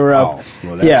 they were up. Oh,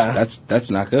 well, that's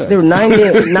not good. They were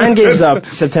 9 games up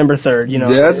September 3rd.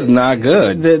 That's not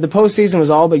good. The postseason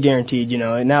was all but guaranteed.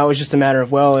 And now it's just a matter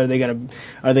of, well, are they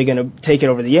gonna take it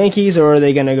over the Yankees, or are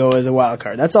they gonna go as a wild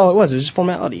card? That's all it was. It was just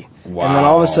formality. Wow. And then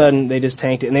all of a sudden they just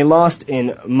tanked it, and they lost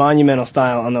in monumental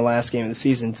style on the last game of the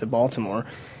season to Baltimore.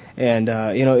 And,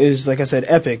 it was, like I said,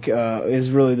 epic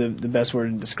is really the best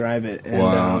word to describe it. And,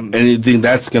 wow. And you think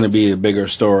that's going to be a bigger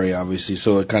story, obviously,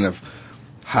 so it kind of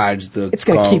hides the... It's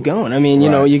going to keep going. I mean,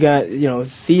 you got,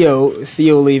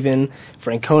 Theo leaving,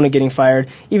 Francona getting fired.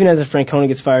 Even as Francona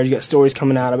gets fired, you got stories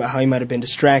coming out about how he might have been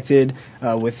distracted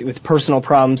with personal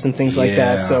problems and things like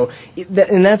that. So,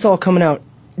 and that's all coming out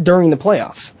during the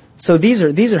playoffs. So these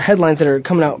are headlines that are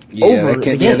coming out over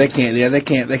the games.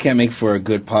 They can't make for a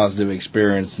good positive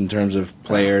experience in terms of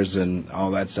players and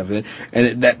all that stuff.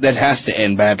 And that has to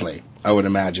end badly, I would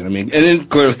imagine. I mean, and then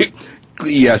clearly,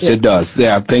 yes, it does.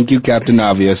 Yeah, thank you, Captain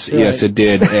Obvious. Right. Yes, it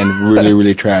did, and really,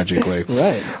 really tragically.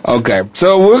 Right. Okay,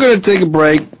 so we're going to take a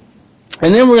break.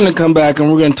 And then we're going to come back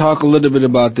and we're going to talk a little bit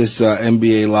about this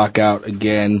NBA lockout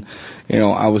again.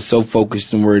 I was so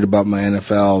focused and worried about my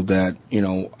NFL that,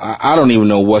 I don't even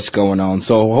know what's going on.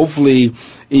 So hopefully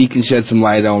he can shed some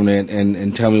light on it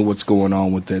and tell me what's going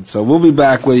on with it. So we'll be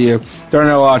back with you.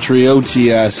 Darnell Autry,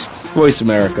 OTS, Voice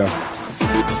America.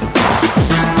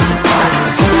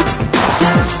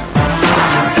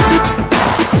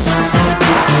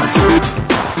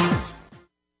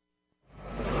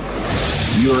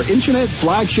 Your internet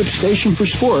flagship station for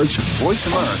sports, Voice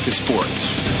America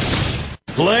Sports.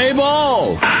 Play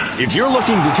ball! If you're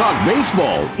looking to talk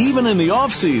baseball, even in the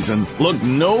off-season, look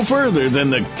no further than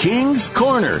the King's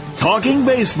Corner, talking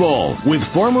baseball with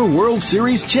former World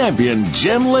Series champion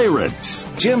Jim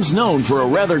Leyritz. Jim's known for a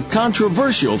rather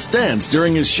controversial stance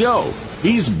during his show.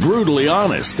 He's brutally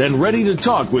honest and ready to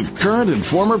talk with current and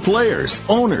former players,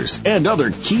 owners, and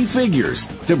other key figures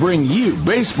to bring you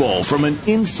baseball from an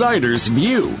insider's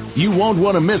view. You won't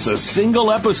want to miss a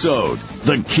single episode.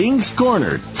 The King's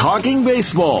Corner, talking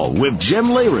baseball with Jim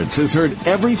Leyritz is heard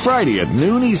every Friday at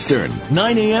noon Eastern,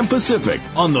 9 a.m. Pacific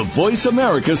on the Voice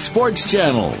America Sports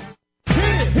Channel.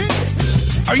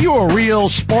 Are you a real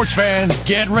sports fan?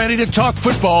 Get ready to talk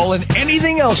football and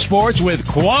anything else sports with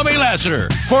Kwame Lassiter,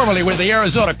 formerly with the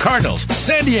Arizona Cardinals,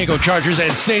 San Diego Chargers,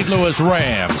 and St. Louis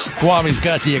Rams. Kwame's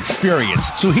got the experience,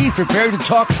 so he's prepared to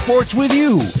talk sports with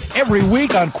you every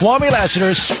week on Kwame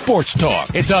Lassiter's Sports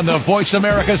Talk. It's on the Voice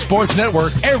America Sports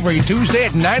Network every Tuesday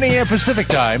at 9 a.m. Pacific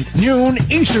Time, noon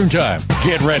Eastern Time.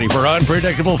 Get ready for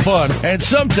unpredictable fun and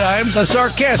sometimes a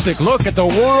sarcastic look at the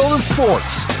world of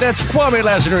sports. That's Kwame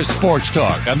Lassiter's Sports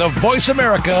Talk on the Voice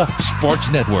America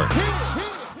Sports Network.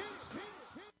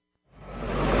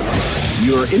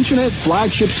 Your internet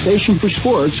flagship station for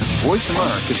sports, Voice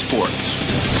America Sports.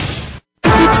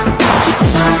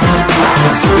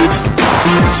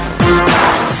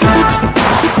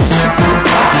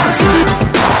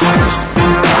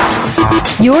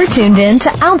 You're tuned in to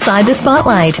Outside the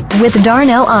Spotlight with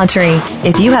Darnell Autry.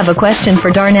 If you have a question for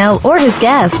Darnell or his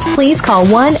guest, please call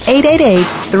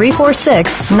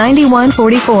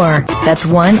 1-888-346-9144. That's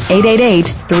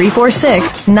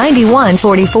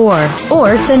 1-888-346-9144.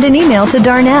 Or send an email to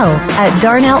Darnell at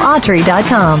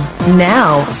darnellautry.com.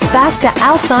 Now, back to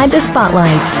Outside the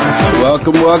Spotlight.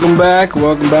 Welcome back.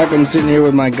 I'm sitting here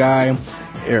with my guy,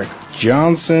 Eric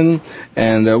Johnson,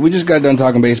 and we just got done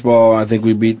talking baseball. I think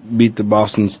we beat the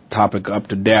Boston topic up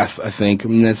to death, I think.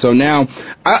 And so now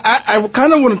I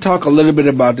kind of want to talk a little bit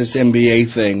about this NBA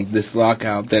thing, this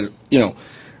lockout that,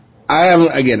 I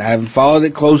haven't followed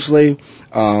it closely,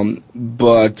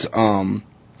 but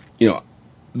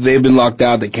they've been locked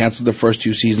out. They canceled the first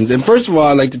 2 seasons. And first of all,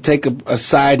 I'd like to take a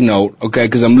side note, okay,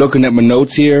 because I'm looking at my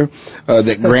notes here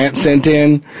that Grant sent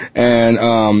in.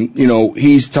 And,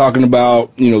 he's talking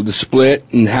about, the split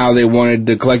and how they wanted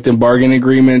the collective bargaining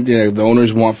agreement. The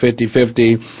owners want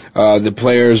 50-50. The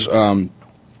players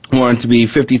wanted to be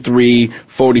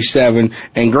 53-47.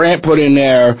 And Grant put in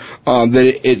there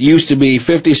that it used to be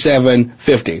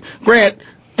 57-50. Grant,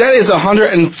 that is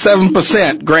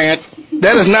 107%, Grant.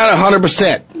 That is not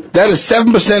 100%. That is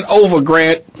 7% over,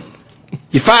 Grant.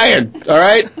 You're fired, all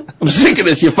right? I'm sick of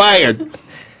this. You're fired.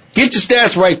 Get your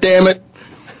stats right, damn it.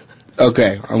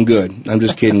 Okay, I'm good. I'm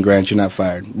just kidding, Grant. You're not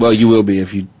fired. Well, you will be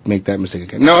if you make that mistake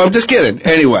again. No, I'm just kidding.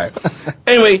 Anyway,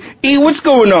 E, what's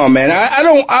going on, man? I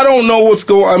don't know what's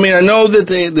going on. I mean, I know that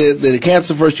they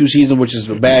canceled the first 2 seasons, which is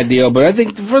a bad deal, but I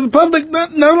think for the public,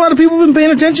 not a lot of people have been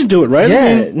paying attention to it, right?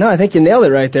 Yeah, I think you nailed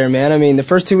it right there, man. I mean, the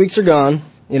first 2 weeks are gone.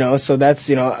 You know, so that's,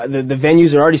 you know, the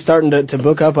venues are already starting to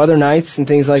book up other nights and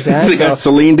things like that. They got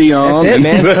Celine Dion.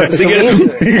 That's it, man.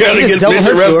 You got to get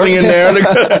midget wrestling in there.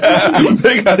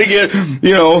 They got to get,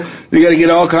 you know, they got to get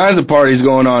all kinds of parties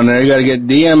going on there. You got to get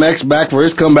DMX back for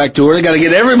his comeback tour. They got to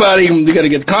get everybody. They got to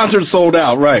get concerts sold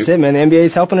out, right? That's it, man. The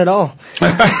NBA's helping it all.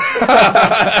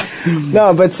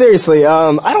 No, but seriously,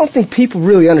 I don't think people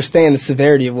really understand the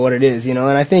severity of what it is, you know,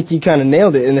 and I think you kind of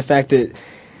nailed it in the fact that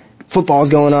football's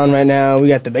going on right now. We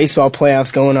got the baseball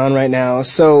playoffs going on right now.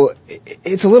 So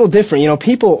it's a little different. You know,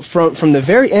 people from the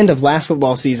very end of last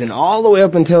football season all the way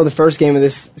up until the first game of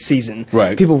this season,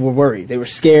 right, people were worried. They were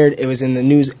scared. It was in the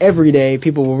news every day.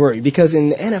 People were worried because in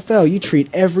the NFL, you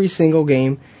treat every single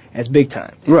game as big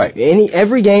time. Right.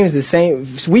 Every game is the same.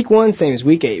 Week 1, same as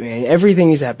week 8, man.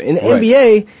 Everything is happening. In the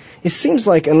NBA, it seems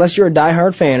like unless you're a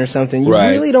diehard fan or something, you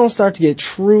really don't start to get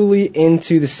truly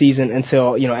into the season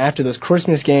until, you know, after those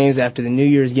Christmas games, after the New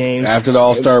Year's games. After the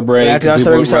All-Star break. After the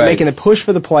All-Star break, we start making the push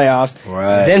for the playoffs.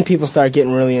 Right. Then people start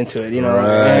getting really into it, you know.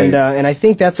 Right. And I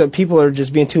think that's what people are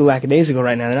just being too lackadaisical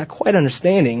right now. They're not quite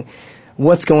understanding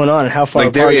what's going on and how far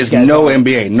like there is no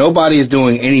NBA. Nobody is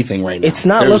doing anything right now. It's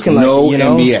not There's looking no like it, you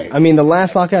know? NBA. I mean, the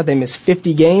last lockout, they missed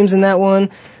 50 games in that one.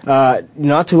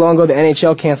 Not too long ago, the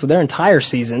NHL canceled their entire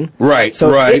season. Right,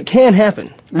 so it can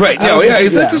happen. Right, no, yeah,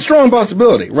 it's a strong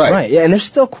possibility. Right. Right, yeah, and they're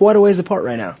still quite a ways apart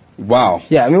right now. Wow.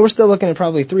 Yeah, I mean, we're still looking at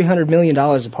probably $300 million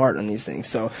apart on these things.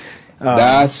 So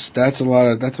that's a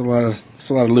lot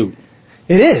of loot.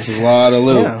 It is. It's a lot of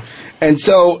loot. Yeah. And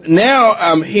so now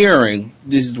I'm hearing,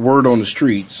 this is word on the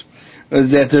streets,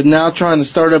 is that they're now trying to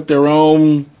start up their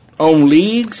own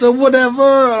leagues or whatever.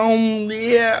 I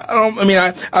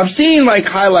mean, I've seen like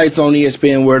highlights on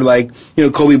ESPN where like, you know,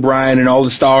 Kobe Bryant and all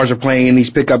the stars are playing in these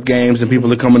pickup games and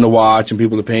people are coming to watch and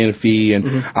people are paying a fee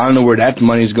and I don't know where that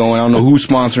money's going. I don't know who's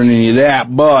sponsoring any of that,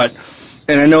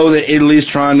 and I know that Italy's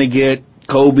trying to get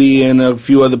Kobe and a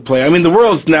few other players. I mean, the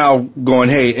world's now going,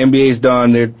 hey, NBA's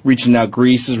done. They're reaching out.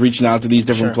 Greece is reaching out to these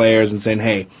different players and saying,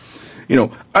 hey, you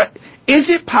know, is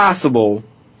it possible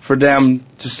for them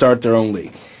to start their own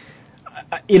league?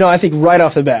 You know, I think right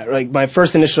off the bat, like my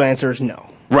first initial answer is no.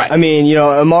 Right. I mean, you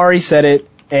know, Amari said it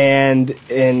and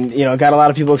you know, got a lot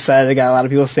of people excited, got a lot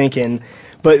of people thinking,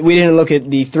 but we didn't look at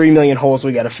the 3 million holes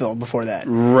we got to fill before that.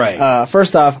 Right.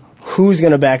 First off, who's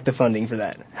going to back the funding for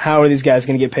that? How are these guys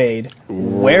going to get paid?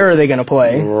 Where are they going to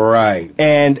play? Right.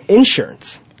 And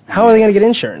insurance. How are they going to get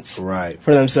insurance? Right.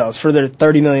 For themselves, for their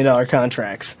 $30 million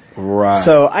contracts? Right.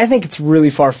 So I think it's really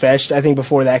far-fetched. I think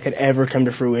before that could ever come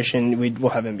to fruition,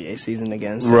 we'll have NBA season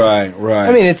again. So. Right.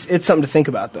 I mean, it's something to think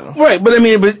about, though. Right, but I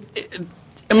mean,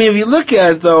 if you look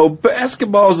at it, though,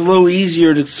 basketball is a little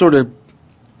easier to sort of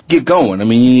get going. I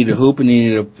mean, you need a hoop and you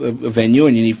need a venue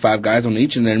and you need 5 guys on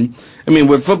each. And then, I mean,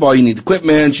 with football, you need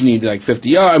equipment, you need like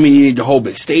 50 yards. I mean, you need the whole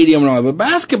big stadium and all that. But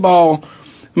basketball,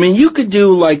 I mean, you could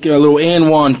do like a little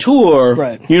AND1 tour.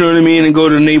 Right. You know what I mean? And go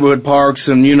to neighborhood parks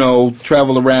and, you know,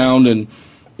 travel around and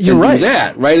do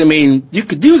that, right? I mean, you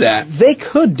could do that. They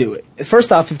could do it.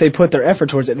 First off, if they put their effort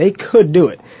towards it, they could do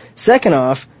it. Second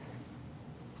off,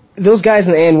 those guys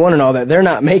in the AND1 and all that, they're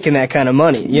not making that kind of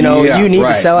money. You know, you need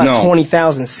to sell out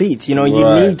 20,000 seats. You know,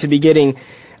 you need to be getting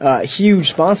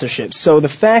huge sponsorships. So the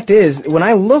fact is, when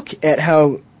I look at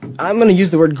how, I'm going to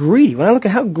use the word greedy, when I look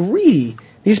at how greedy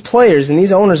these players and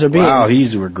these owners are being. Wow,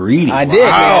 you were greedy. I did,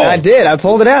 man. I did. I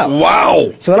pulled it out.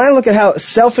 Wow. So when I look at how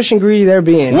selfish and greedy they're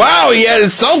being. Wow, yeah,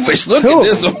 it's selfish. Look at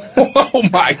this. Oh,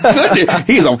 my goodness.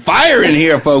 He's on fire in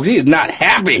here, folks. He is not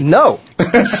happy. No.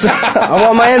 I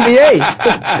want my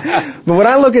NBA. But when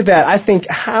I look at that, I think,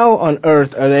 how on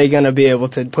earth are they going to be able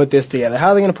to put this together? How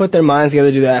are they going to put their minds together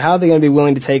to do that? How are they going to be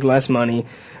willing to take less money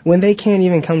when they can't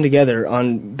even come together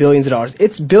on billions of dollars?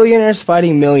 It's billionaires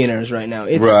fighting millionaires right now.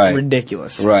 It's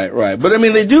ridiculous. Right. But, I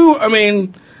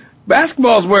mean,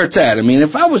 basketball's where it's at. I mean,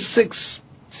 if I was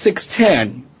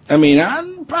 6'10", I mean,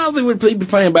 I probably would be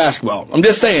playing basketball. I'm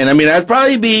just saying. I mean, I'd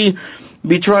probably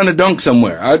be trying to dunk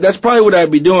somewhere. That's probably what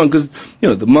I'd be doing because, you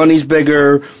know, the money's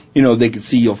bigger. You know, they can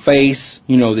see your face.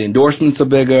 You know, the endorsements are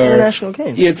bigger. It's an international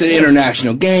game. Yeah, it's an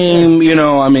international game. You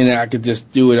know, I mean, I could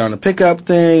just do it on a pickup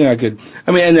thing.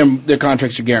 And their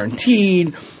contracts are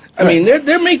guaranteed. I mean,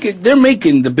 they're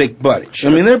making the big money. Sure.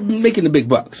 I mean, they're making the big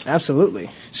bucks. Absolutely.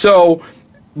 So,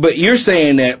 but you're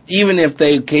saying that even if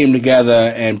they came together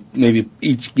and maybe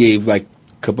each gave like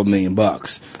a couple $1 million,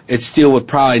 it still would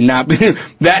probably not be,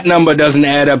 that number doesn't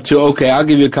add up to, okay, I'll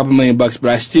give you a couple $1 million, but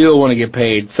I still want to get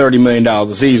paid $30 million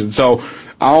a season. So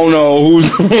I don't know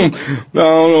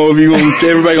if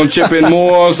everybody gonna chip in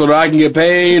more so that I can get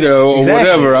paid or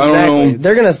whatever. I don't know.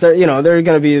 They're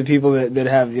gonna be the people that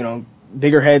have, you know,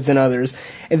 bigger heads than others.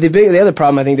 And the other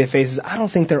problem I think they face is I don't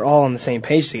think they're all on the same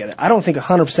page together. I don't think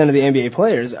 100% of the NBA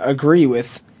players agree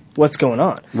with what's going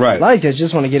on. Right. A lot of these guys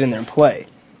just want to get in there and play.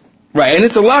 Right, and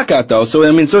it's a lockout though. So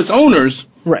so it's owners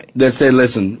that say,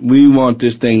 listen, we want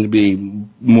this thing to be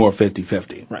more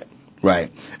 50-50. Right.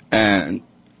 Right. And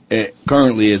it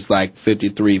currently is like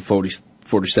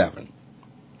 53-47.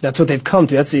 That's what they've come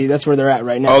to. That's where they're at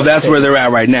right now. Oh, that's where they're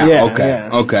at right now. Yeah, okay. Yeah.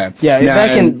 Okay. Yeah. Now,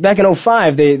 back in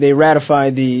 2005, they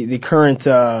ratified the current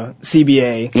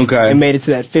CBA. Okay. And made it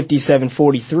to that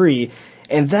 57-43,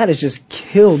 and that has just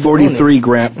killed 43,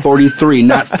 Grant. 43,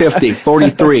 not 50.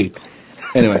 43.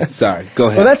 Anyway, sorry. Go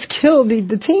ahead. Well, that's killed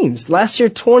the teams. Last year,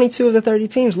 22 of the 30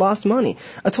 teams lost money.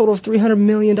 A total of $300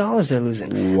 million they're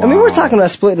losing. Wow. I mean, we're talking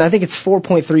about splitting. I think it's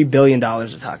 $4.3 billion we're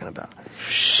talking about.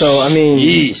 So, I mean...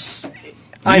 Jeez.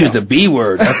 I use the B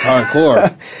word. That's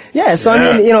hardcore. Yeah, so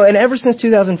I mean, and ever since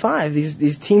 2005,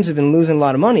 these teams have been losing a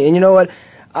lot of money. And you know what?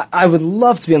 I would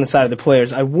love to be on the side of the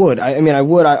players. I would. I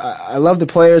love the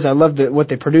players. I love what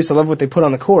they produce. I love what they put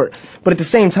on the court. But at the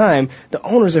same time, the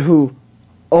owners are who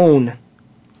own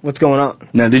what's going on.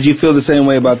 Now, did you feel the same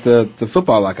way about the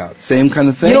football lockout? Same kind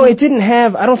of thing? You know, it didn't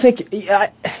have, I don't think,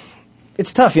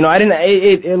 it's tough. You know, I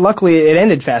didn't, luckily it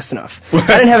ended fast enough. I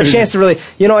didn't have a chance to really,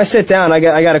 I sit down, I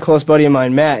got a close buddy of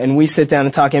mine, Matt, and we sit down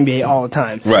and talk NBA all the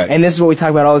time. Right. And this is what we talk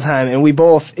about all the time, and we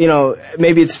both,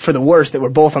 maybe it's for the worst that we're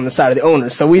both on the side of the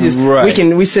owners, so we just,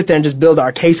 we sit there and just build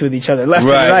our case with each other, left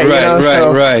and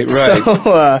right.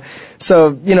 Right. So,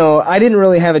 I didn't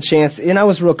really have a chance, and I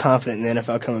was real confident in the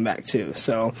NFL coming back, too.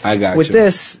 So, I got with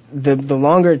this, the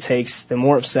longer it takes, the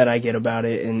more upset I get about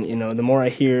it, and, the more I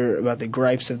hear about the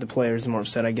gripes of the players, the more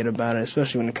upset I get about it,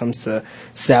 especially when it comes to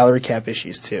salary cap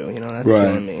issues, too. That's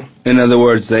killing me. In other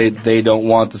words, they don't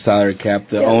want the salary cap.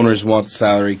 The owners want the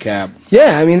salary cap.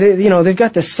 Yeah, I mean, they've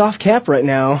got this soft cap right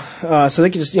now, so they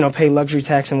can just, pay luxury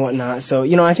tax and whatnot. So,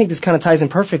 I think this kind of ties in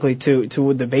perfectly to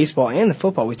the baseball and the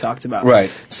football we talked about. Right.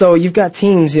 So you've got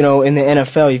teams, in the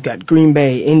NFL, you've got Green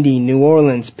Bay, Indy, New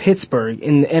Orleans, Pittsburgh.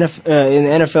 In the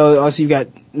NFL, also you've got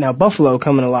now Buffalo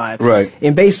coming alive. Right.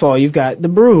 In baseball, you've got the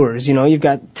Brewers, you've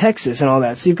got Texas and all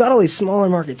that. So you've got all these smaller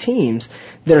market teams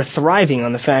that are thriving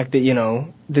on the fact that,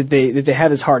 that they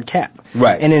have this hard cap.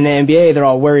 Right. And in the NBA, they're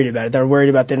all worried about it. They're worried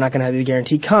about they're not going to have the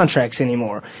guaranteed contracts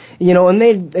anymore. And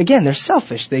they're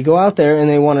selfish. They go out there and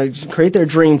they want to create their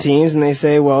dream teams, and they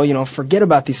say, well, forget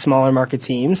about these smaller market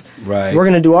teams. Right. We're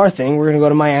going to do our thing. We're going to go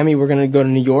to Miami. We're going to go to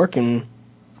New York, and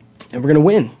we're going to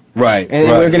win. Right. And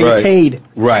we're going to get paid.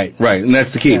 Right. And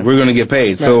that's the key. Yeah. We're going to get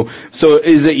paid. Right. So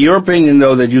is it your opinion,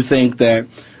 though, that you think that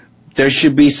there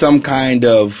should be some kind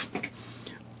of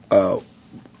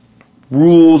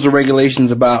rules or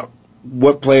regulations about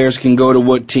what players can go to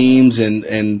what teams,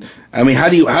 and I mean, how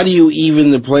do you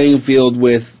even the playing field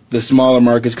with the smaller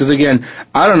markets? Because again,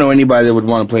 I don't know anybody that would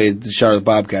want to play the Charlotte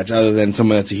Bobcats other than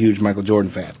someone that's a huge Michael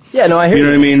Jordan fan. Yeah, no, I hear you. Know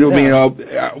what I mean? Yeah.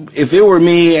 I mean, if it were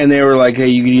me and they were like, hey,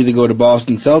 you could either go to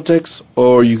Boston Celtics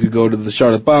or you could go to the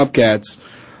Charlotte Bobcats,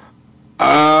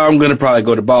 I'm gonna probably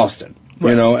go to Boston.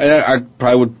 Right. And I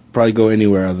probably would go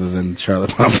anywhere other than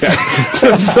Charlotte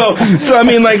Bobcats. so I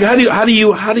mean, like, how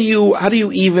do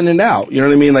you even it out? You know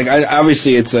what I mean? Like,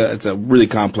 obviously it's a really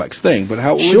complex thing, but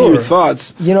what are your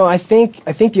thoughts? I think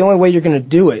the only way you're going to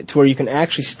do it to where you can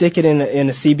actually stick it in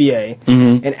a CBA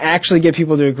and actually get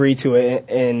people to agree to it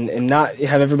and not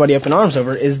have everybody up in arms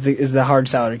over it is the hard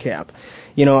salary cap.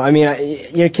 I mean,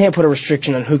 you can't put a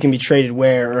restriction on who can be traded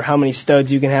where or how many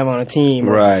studs you can have on a team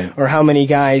or how many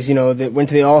guys, that went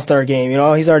to the All-Star game.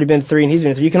 He's already been 3 and he's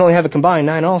been 3. You can only have a combined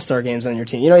 9 All-Star games on your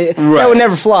team. That would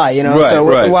never fly,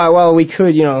 while we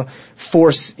could,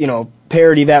 force,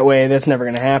 parity that way, that's never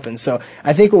going to happen. So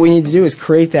I think what we need to do is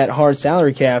create that hard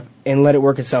salary cap and let it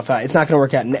work itself out. It's not going to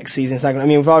work out next season. It's not going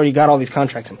to, we've already got all these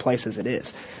contracts in place as it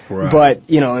is. Right. But,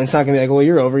 it's not going to be like, well,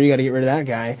 you're over, you got to get rid of that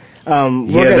guy.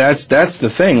 That's the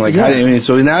thing. Like,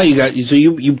 so now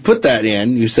you put that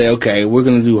in, you say, okay, we're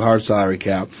going to do hard salary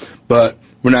cap, but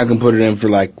we're not going to put it in for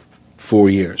like 4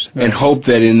 years and hope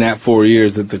that in that 4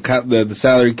 years that the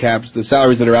salary caps, the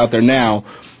salaries that are out there now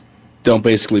don't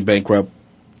basically bankrupt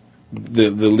the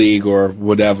league or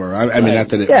whatever. I mean, not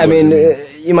that it. Yeah,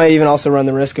 you might even also run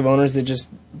the risk of owners that just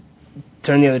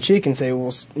turn the other cheek and say,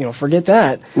 well, forget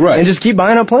that, and just keep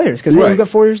buying up players because we've got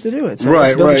 4 years to do it. So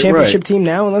let's build a championship team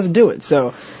now and let's do it.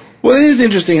 So, well, it is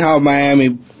interesting how Miami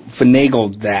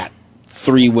finagled that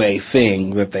 3-way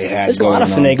thing that they had. There's a lot of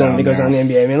finagling that goes on in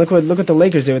the NBA. I mean, look what the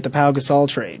Lakers did with the Pau Gasol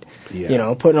trade.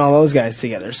 Yeah. Putting all those guys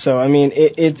together. So I mean,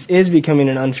 it is becoming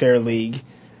an unfair league,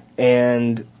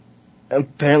 and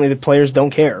apparently the players don't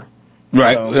care.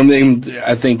 Right. So. I mean,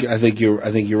 I think you're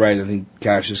right. I think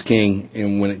cash is king,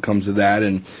 and when it comes to that,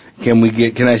 and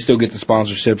can I still get the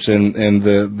sponsorships and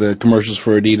the commercials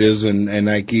for Adidas and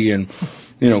Nike, and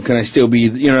can I still be,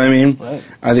 you know what I mean? Right.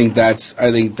 I think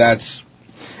that's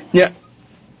yeah.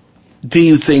 Do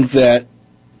you think that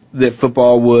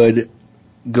football would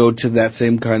go to that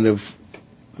same kind of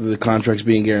the contracts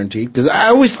being guaranteed? Because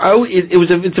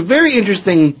it's a very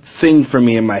interesting thing for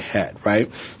me in my head,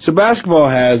 right? So basketball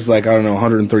has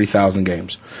 130,000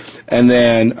 games, and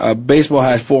then baseball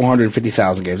has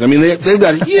 450,000 games. I mean, they've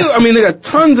got huge. I mean, they got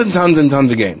tons and tons and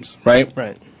tons of games, right?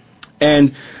 Right.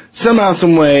 And somehow,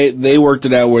 some way, they worked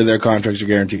it out where their contracts are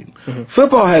guaranteed. Mm-hmm.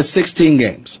 Football has 16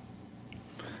 games.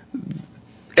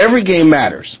 Every game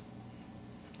matters,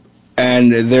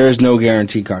 and there is no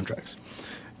guaranteed contracts.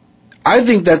 I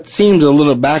think that seems a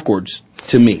little backwards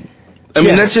to me. I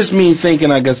mean, that's just me thinking.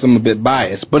 I guess I'm a bit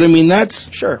biased, but I mean,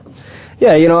 that's sure.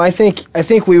 Yeah, I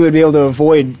think we would be able to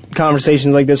avoid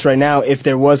conversations like this right now if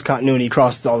there was continuity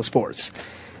across all the sports.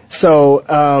 So,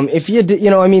 if you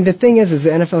I mean, the thing is the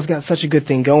NFL's got such a good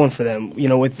thing going for them,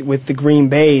 with the Green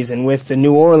Bays and with the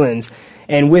New Orleans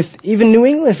and with even New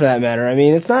England for that matter. I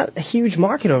mean, it's not a huge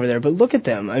market over there, but look at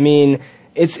them. I mean,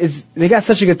 they got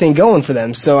such a good thing going for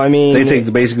them. So, I mean, they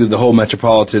take basically the whole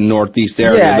metropolitan Northeast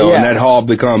area, and that hall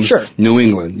becomes New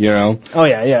England, Oh,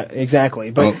 yeah,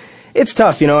 exactly. But it's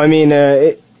tough, I mean,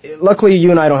 luckily,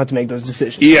 you and I don't have to make those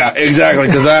decisions. Yeah, exactly,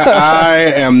 because I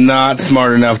am not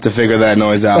smart enough to figure that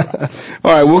noise out.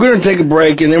 All right, we're going to take a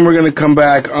break, and then we're going to come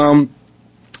back.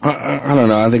 I don't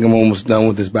know. I think I'm almost done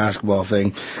with this basketball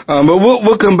thing. But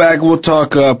we'll come back. We'll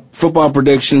talk football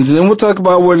predictions, and then we'll talk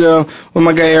about what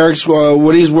my guy Eric's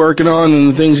what he's working on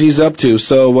and the things he's up to.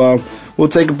 So we'll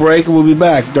take a break, and we'll be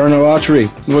back. Darnell Autry,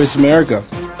 Voice America,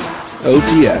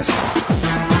 OTS.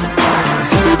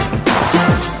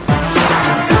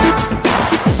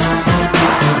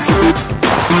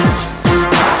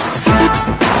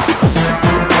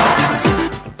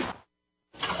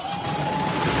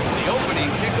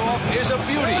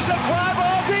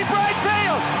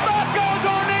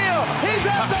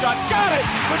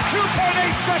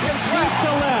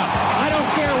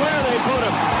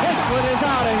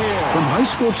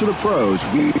 To the pros,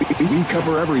 we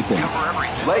cover everything.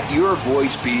 Let your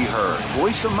voice be heard.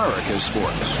 Voice America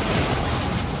Sports.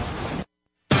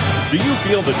 Do you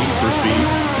feel the need for speed?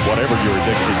 Whatever your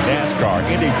addiction, NASCAR,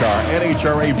 IndyCar,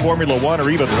 NHRA, Formula One, or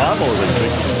even lawnmower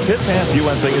racing, Pit Pass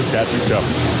USA has got you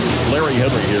covered. Larry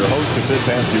Henry here, host of Pit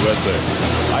Pass USA.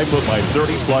 I put my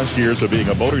 30-plus years of being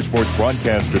a motorsports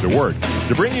broadcaster to work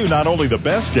to bring you not only the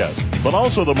best guests, but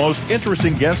also the most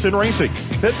interesting guests in racing.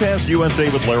 Pit Pass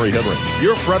USA with Larry Henry,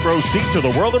 your front row seat to the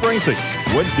world of racing.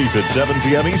 Wednesdays at 7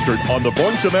 p.m. Eastern on the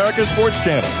Voice America Sports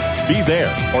Channel. Be there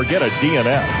or get a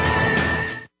DNF.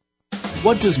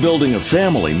 What does building a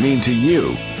family mean to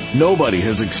you? Nobody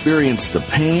has experienced the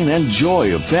pain and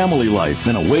joy of family life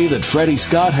in a way that Freddie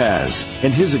Scott has.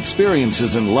 And his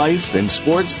experiences in life, in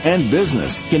sports, and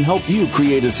business can help you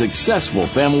create a successful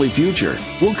family future.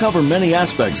 We'll cover many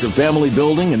aspects of family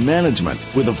building and management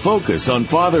with a focus on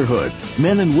fatherhood.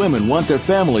 Men and women want their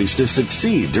families to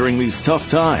succeed during these tough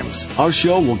times. Our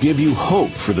show will give you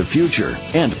hope for the future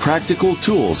and practical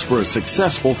tools for a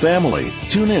successful family.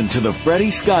 Tune in to the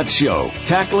Freddie Scott Show,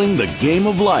 tackling the game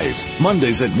of life,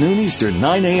 Mondays at noon Eastern,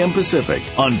 9 a.m. Pacific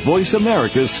on Voice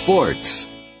America Sports.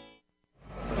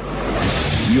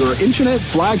 Your internet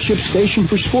flagship station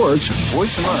for sports,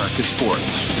 Voice America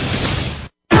Sports.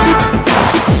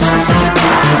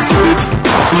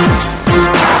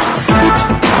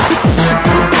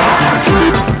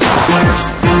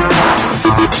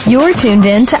 You're tuned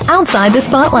in to Outside the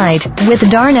Spotlight with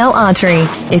Darnell Autry.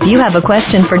 If you have a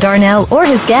question for Darnell or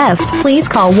his guest, please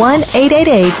call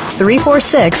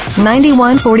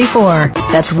 1-888-346-9144.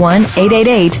 That's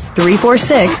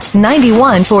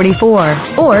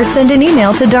 1-888-346-9144. Or send an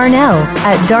email to Darnell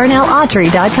at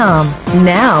darnellautry.com.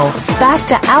 Now, back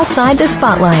to Outside the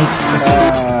Spotlight.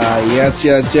 Yes.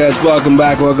 Welcome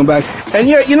back. And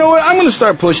yeah, you know what? I'm going to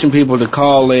start pushing people to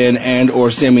call in and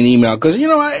or send me an email because,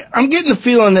 I'm getting the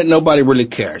feeling that nobody really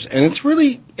cares. And it's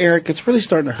really, Eric, it's really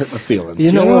starting to hurt my feelings.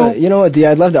 You know what, D?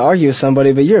 I'd love to argue with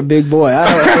somebody, but you're a big boy.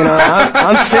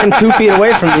 I'm sitting 2 feet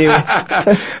away from you. All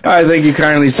right, thank you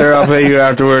kindly, sir. I'll pay you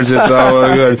afterwards. It's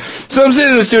all good. So I'm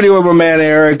sitting in the studio with my man,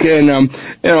 Eric, and,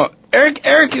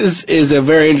 Eric is a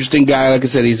very interesting guy. Like I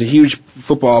said, he's a huge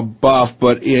football buff,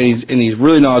 but he's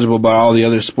really knowledgeable about all the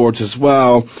other sports as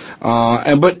well.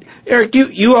 But Eric,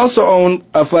 you also own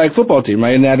a flag football team,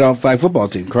 right? An adult flag football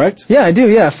team, correct? Yeah, I do.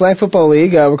 Yeah, flag football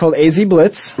league. We're called AZ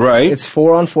Blitz. Right. It's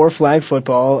 4-on-4 flag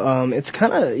football. It's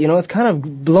kind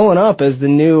of blowing up as the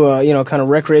new kind of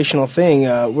recreational thing.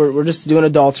 We're just doing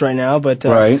adults right now, but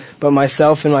right. But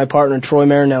myself and my partner Troy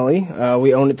Marinelli,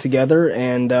 we own it together,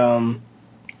 and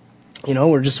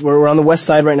we're on the west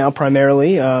side right now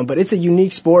primarily, but it's a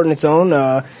unique sport in its own.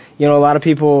 A lot of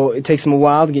people, it takes them a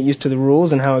while to get used to the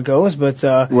rules and how it goes, but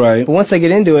right. But once they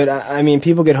get into it, I mean,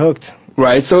 people get hooked.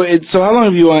 Right. So how long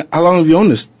have you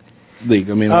owned this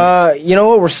league? I mean,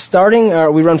 we're starting.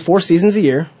 We run 4 seasons a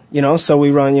year. So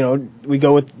we run. We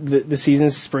go with the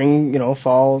seasons: spring,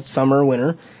 fall, summer,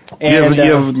 winter. And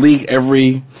you have league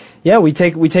every. Yeah, we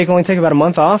only take about a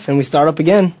month off, and we start up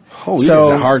again. Holy,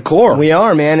 so it's hardcore. We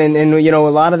are, man, and a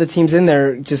lot of the teams in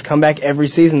there just come back every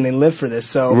season. They live for this.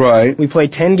 So right. We play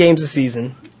 10 games a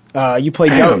season. You play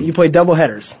double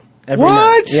headers. Every what?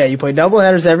 Night. Yeah, you play double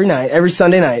headers every night, every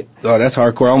Sunday night. Oh, that's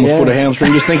hardcore. I almost put a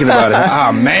hamstring just thinking about it.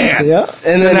 Oh man. Yeah.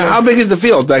 And so now, how big is the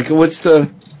field? Like, what's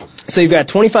the? So you've got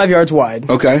 25 yards wide.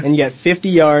 Okay. And you got 50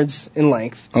 yards in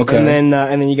length. Okay. And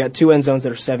then you got 2 end zones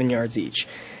that are 7 yards each.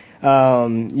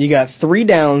 You got 3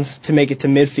 downs to make it to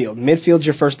midfield. Midfield's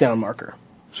your first down marker.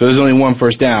 So there's only one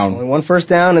first down. Only one first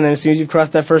down, and then as soon as you've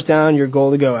crossed that first down, you're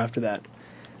goal to go after that.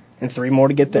 And 3 more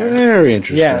to get there. Very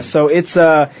interesting. Yeah, so it's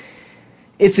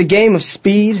a game of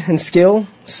speed and skill.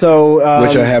 So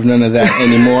which I have none of that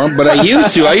anymore, but I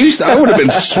used to. I would have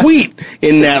been sweet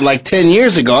in that like 10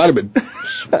 years ago. I'd have been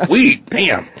sweet.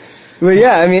 Damn. Well,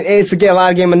 yeah, I mean, it's a lot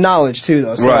of game of knowledge too,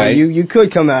 though. So right. You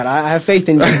could come out. I have faith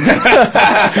in you.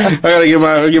 I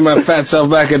gotta get my fat self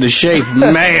back into shape,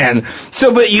 man.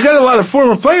 So, but you got a lot of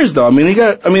former players, though. I mean,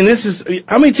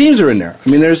 how many teams are in there? I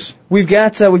mean, we've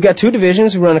got 2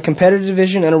 divisions. We run a competitive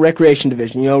division and a recreation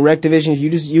division. Rec division,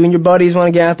 you and your buddies want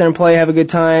to get out there and play, have a good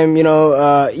time.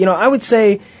 I would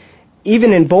say,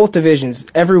 even in both divisions,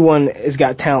 everyone has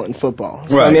got talent in football.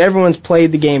 So, right. I mean, everyone's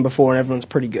played the game before and everyone's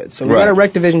pretty good. So we've got a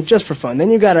rec division just for fun. Then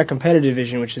you've got our competitive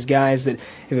division, which is guys that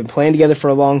have been playing together for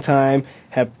a long time,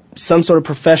 have some sort of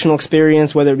professional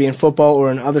experience, whether it be in football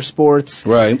or in other sports.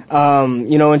 Right.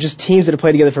 And just teams that have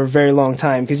played together for a very long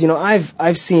time. Because,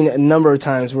 I've seen a number of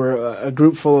times where a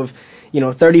group full of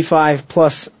 35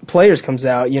 plus players comes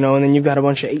out, and then you've got a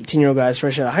bunch of 18-year-old guys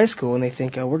fresh out of high school, and they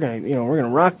think, we're gonna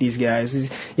rock these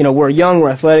guys. We're young,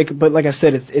 we're athletic, but like I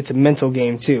said, it's a mental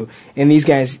game too. And these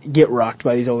guys get rocked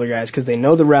by these older guys because they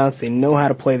know the routes, they know how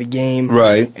to play the game,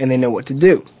 right, and they know what to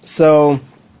do. So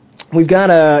we've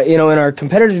got in our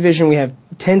competitive division, we have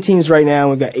 10 teams right now, and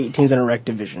we've got 8 teams in our rec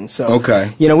division. So,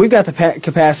 okay. We've got the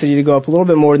capacity to go up a little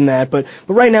bit more than that, but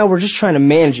right now we're just trying to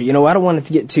manage it. I don't want it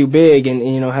to get too big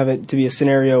and have it to be a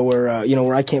scenario where,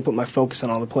 where I can't put my focus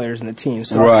on all the players in the team.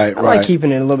 So right, I like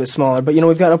keeping it a little bit smaller, but,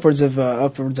 we've got upwards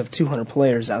of 200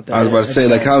 players out there. I was about to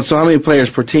say, how many players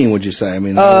per team would you say? I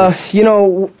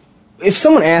mean, if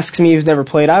someone asks me who's never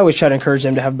played, I always try to encourage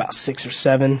them to have about 6 or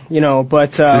 7,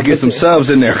 but so get some subs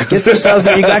in there. Get some subs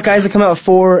in. You got guys that come out with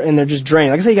 4 and they're just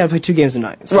drained. Like I say, you got to play 2 games a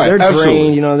night, so right, they're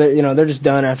absolutely. drained. They're just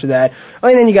done after that.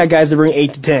 And then you got guys that bring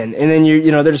 8 to 10, and then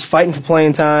they're just fighting for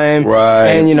playing time. Right.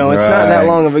 And it's not that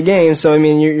long of a game, so I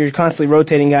mean you're constantly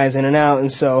rotating guys in and out,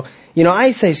 and so.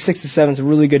 I say 6 to 7 is a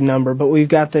really good number, but we've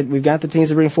got the teams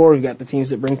that bring 4, we've got the teams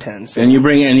that bring 10. So. And you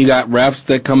got refs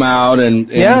that come out and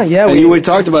yeah. We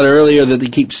talked about earlier that they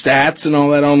keep stats and all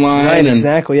that online. Right,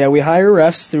 exactly. Yeah, we hire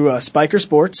refs through Spiker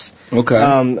Sports. Okay.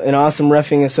 An awesome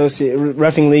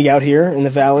reffing league out here in the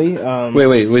Valley.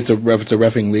 Wait, it's a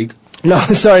reffing league. No,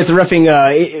 sorry, it's a reffing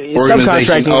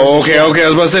subcontracting. Oh, okay. I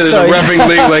was about to say there's a reffing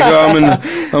league. Like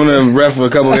I'm gonna ref a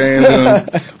couple games and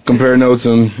compare notes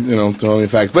and tell me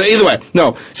facts. But either way,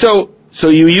 no. So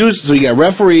you got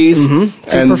referees and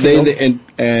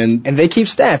they keep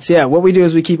stats. Yeah, what we do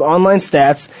is we keep online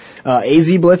stats.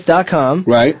 azblitz.com.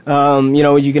 Right.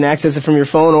 You can access it from your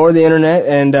phone or the internet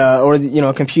and or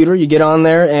a computer. You get on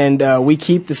there and we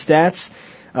keep the stats.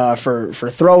 For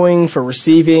throwing, for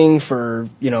receiving, for,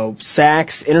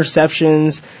 sacks,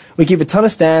 interceptions. We keep a ton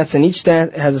of stats, and each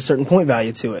stat has a certain point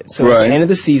value to it. So at the end of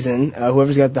the season,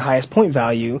 whoever's got the highest point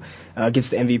value gets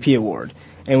the MVP award.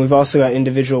 And we've also got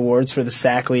individual awards for the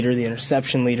sack leader, the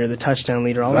interception leader, the touchdown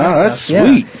leader, all that stuff. That's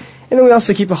sweet. Yeah. And then we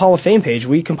also keep a Hall of Fame page.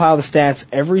 We compile the stats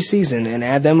every season and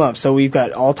add them up. So we've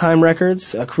got all-time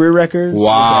records, career records,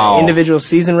 individual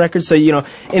season records. So, and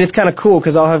it's kind of cool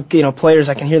because I'll have, players,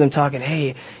 I can hear them talking,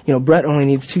 hey, Brett only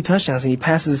needs 2 touchdowns and he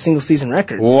passes a single season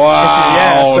record.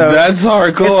 Wow. So that's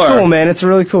hardcore. It's cool, man. It's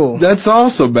really cool. That's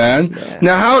awesome, man.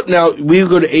 Yeah. Now we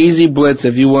go to AZ Blitz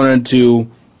if you wanted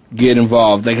to get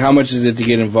involved. Like, how much is it to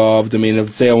get involved? I mean,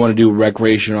 if say I want to do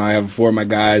recreational, I have 4 of my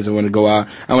guys, I want to go out,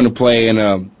 I want to play in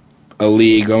a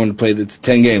league, I want to play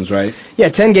 10 games, right? Yeah,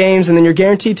 10 games, and then you're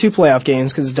guaranteed 2 playoff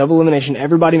games because it's double elimination.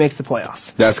 Everybody makes the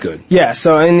playoffs. That's good. Yeah,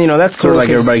 so, and that's sort of like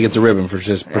everybody gets a ribbon for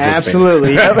just participating.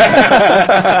 Absolutely.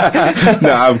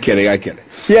 No, I'm kidding. I kid.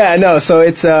 Yeah, no, so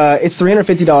it's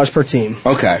 $350 per team.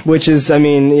 Okay. Which is,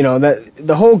 that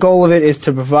the whole goal of it is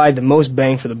to provide the most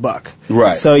bang for the buck.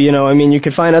 Right. So, you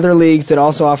can find other leagues that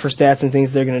also offer stats and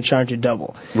things they're going to charge you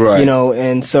double. Right.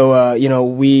 And so,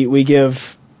 we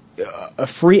give a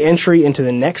free entry into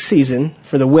the next season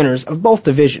for the winners of both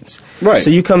divisions. Right. So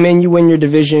you come in, you win your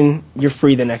division, you're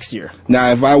free the next year.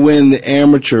 Now, if I win the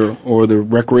amateur or the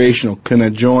recreational, can I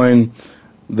join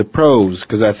the pros?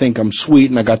 Because I think I'm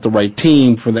sweet and I got the right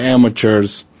team for the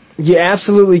amateurs. You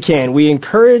absolutely can. We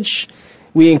encourage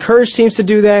teams to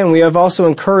do that, and we have also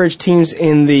encouraged teams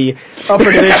in the upper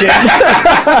division.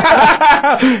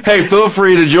 Hey, feel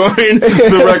free to join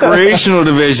the recreational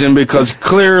division because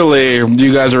clearly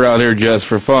you guys are out here just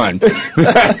for fun. So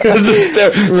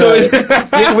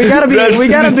we gotta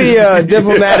be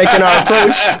diplomatic in our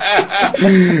approach.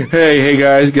 Hey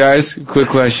guys, quick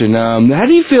question. How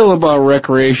do you feel about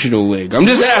recreational league? I'm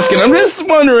just asking. I'm just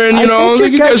wondering. I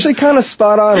think you're actually kind of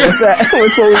spot on with that.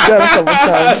 With what we've done a couple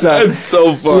times. That's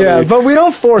so funny. Yeah, but we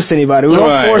don't force anybody. We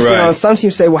don't force, some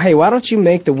teams say, well, hey, why don't you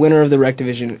make the winner of the rec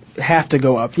division have to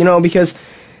go up? Because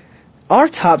our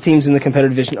top teams in the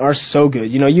competitive division are so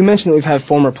good. You mentioned that we've had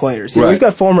former players. We've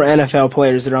got former NFL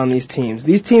players that are on these teams.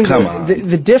 These teams,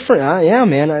 the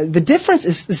difference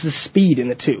is the speed in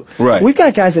the two. Right. We've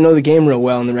got guys that know the game real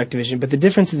well in the rec division, but the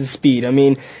difference is the speed.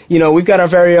 We've got our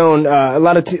very own, a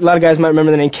lot of guys might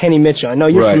remember the name Kenny Mitchell. I know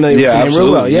you're familiar with him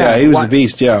real well. Yeah, he was a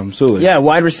beast. Yeah, absolutely. Yeah,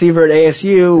 wide receiver at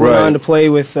ASU, went on to play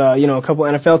with, a couple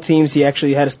NFL teams. He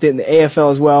actually had a stint in the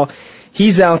AFL as well.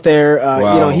 He's out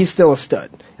there, he's still a stud.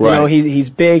 Right. He's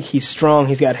big, he's strong,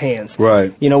 he's got hands.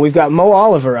 Right. We've got Mo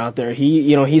Oliver out there.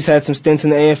 He's had some stints in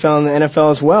the AFL and the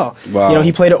NFL as well. Wow.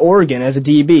 He played at Oregon as a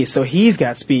DB, so he's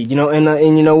got speed.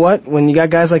 And you know what? When you got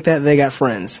guys like that, they got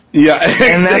friends. Yeah,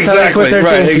 and that's how they put their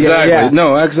teams together. Yeah.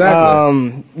 No,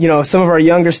 exactly. Some of our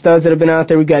younger studs that have been out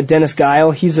there, we've got Dennis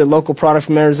Guile. He's a local product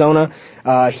from Arizona.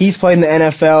 He's played in the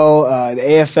NFL, the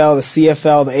AFL, the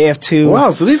CFL, the AF2. Wow,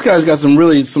 so these guys got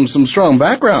some strong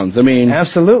backgrounds.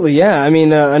 Absolutely, yeah.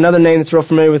 Another name that's real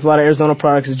familiar with a lot of Arizona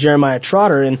products is Jeremiah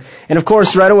Trotter, and of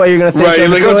course, right away you're going to think, you're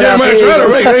like, Jeremiah Trotter,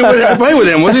 right? I play with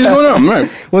him. What's he going on? Right.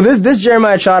 Well, this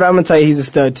Jeremiah Trotter, I'm going to tell you, he's a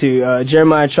stud too.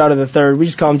 Jeremiah Trotter III, we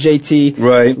just call him JT.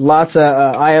 Right. Lots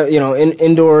of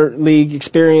indoor league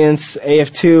experience,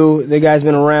 AF2. The guy's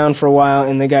been around for a while,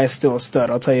 and the guy's still a stud.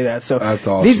 I'll tell you that. So that's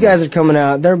awesome. These guys are coming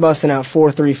out, they're busting out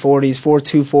 4.340s,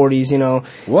 4.240s.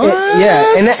 What?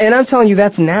 Yeah, and I'm telling you,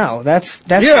 that's now. That's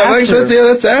after.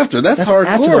 That's after. That's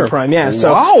hardcore. After the prime, yeah.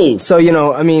 So, wow. So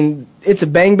it's a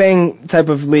bang bang type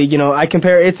of league. I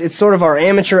compare it's sort of our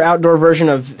amateur outdoor version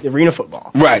of arena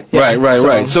football. Right.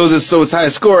 So it's high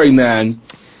scoring then.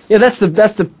 Yeah, that's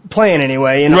the plan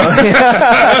anyway,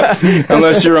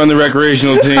 Unless you're on the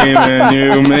recreational team and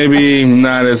you maybe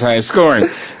not as high scoring.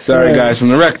 Sorry, guys from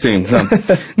the rec team.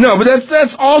 No, but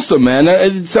that's awesome, man.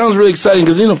 It sounds really exciting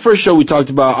because, first show we talked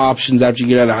about options after you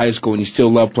get out of high school and you still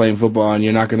love playing football and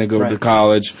you're not going to go to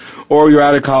college, or you're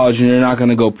out of college and you're not going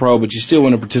to go pro, but you still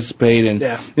want to participate. And,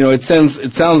 it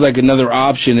sounds like another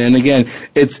option. And again,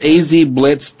 it's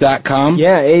azblitz.com.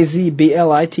 Yeah,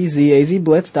 AZBLITZ,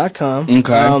 azblitz.com.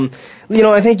 Okay.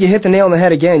 I think you hit the nail on the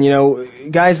head again.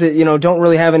 Guys that, don't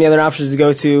really have any other options to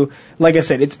go to. Like I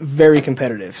said, it's very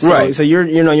competitive. So, right. So you're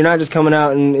not just coming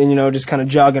out and just kind of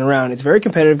jogging around. It's very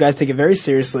competitive. Guys take it very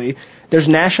seriously. There's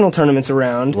national tournaments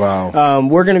around. Wow.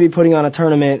 We're going to be putting on a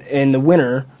tournament in the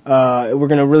winter. We're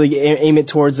going to really aim it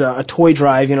towards a toy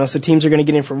drive, so teams are going to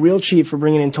get in for real cheap for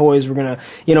bringing in toys. We're going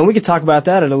to, we could talk about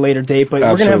that at a later date, but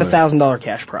Absolutely. We're going to have $1,000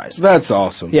 cash prize. That's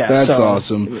awesome. Yeah. That's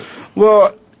awesome.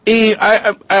 Well, E,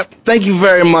 I thank you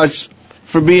very much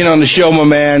for being on the show, my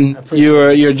man. You're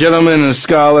a gentleman and a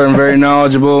scholar and very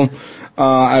knowledgeable.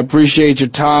 I appreciate your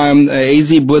time.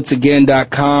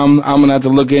 azblitzagain.com. I'm going to have to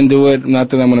look into it. Not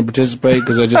that I'm going to participate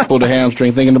because I just pulled a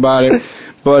hamstring thinking about it.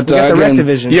 But you got the rec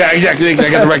division. Yeah, exactly. I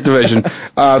got the rec division.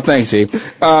 Thanks, E.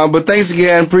 But thanks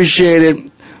again. Appreciate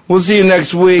it. We'll see you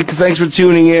next week. Thanks for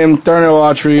tuning in. Darnell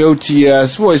Autry,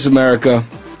 OTS, Voice America.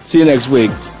 See you next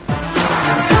week.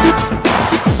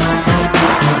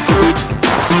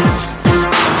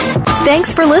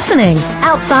 Thanks for listening.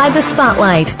 Outside the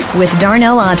Spotlight with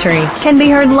Darnell Autry can be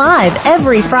heard live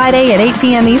every Friday at 8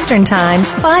 p.m. Eastern Time,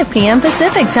 5 p.m.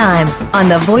 Pacific Time on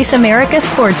the Voice America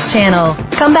Sports Channel.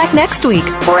 Come back next week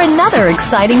for another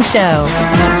exciting show.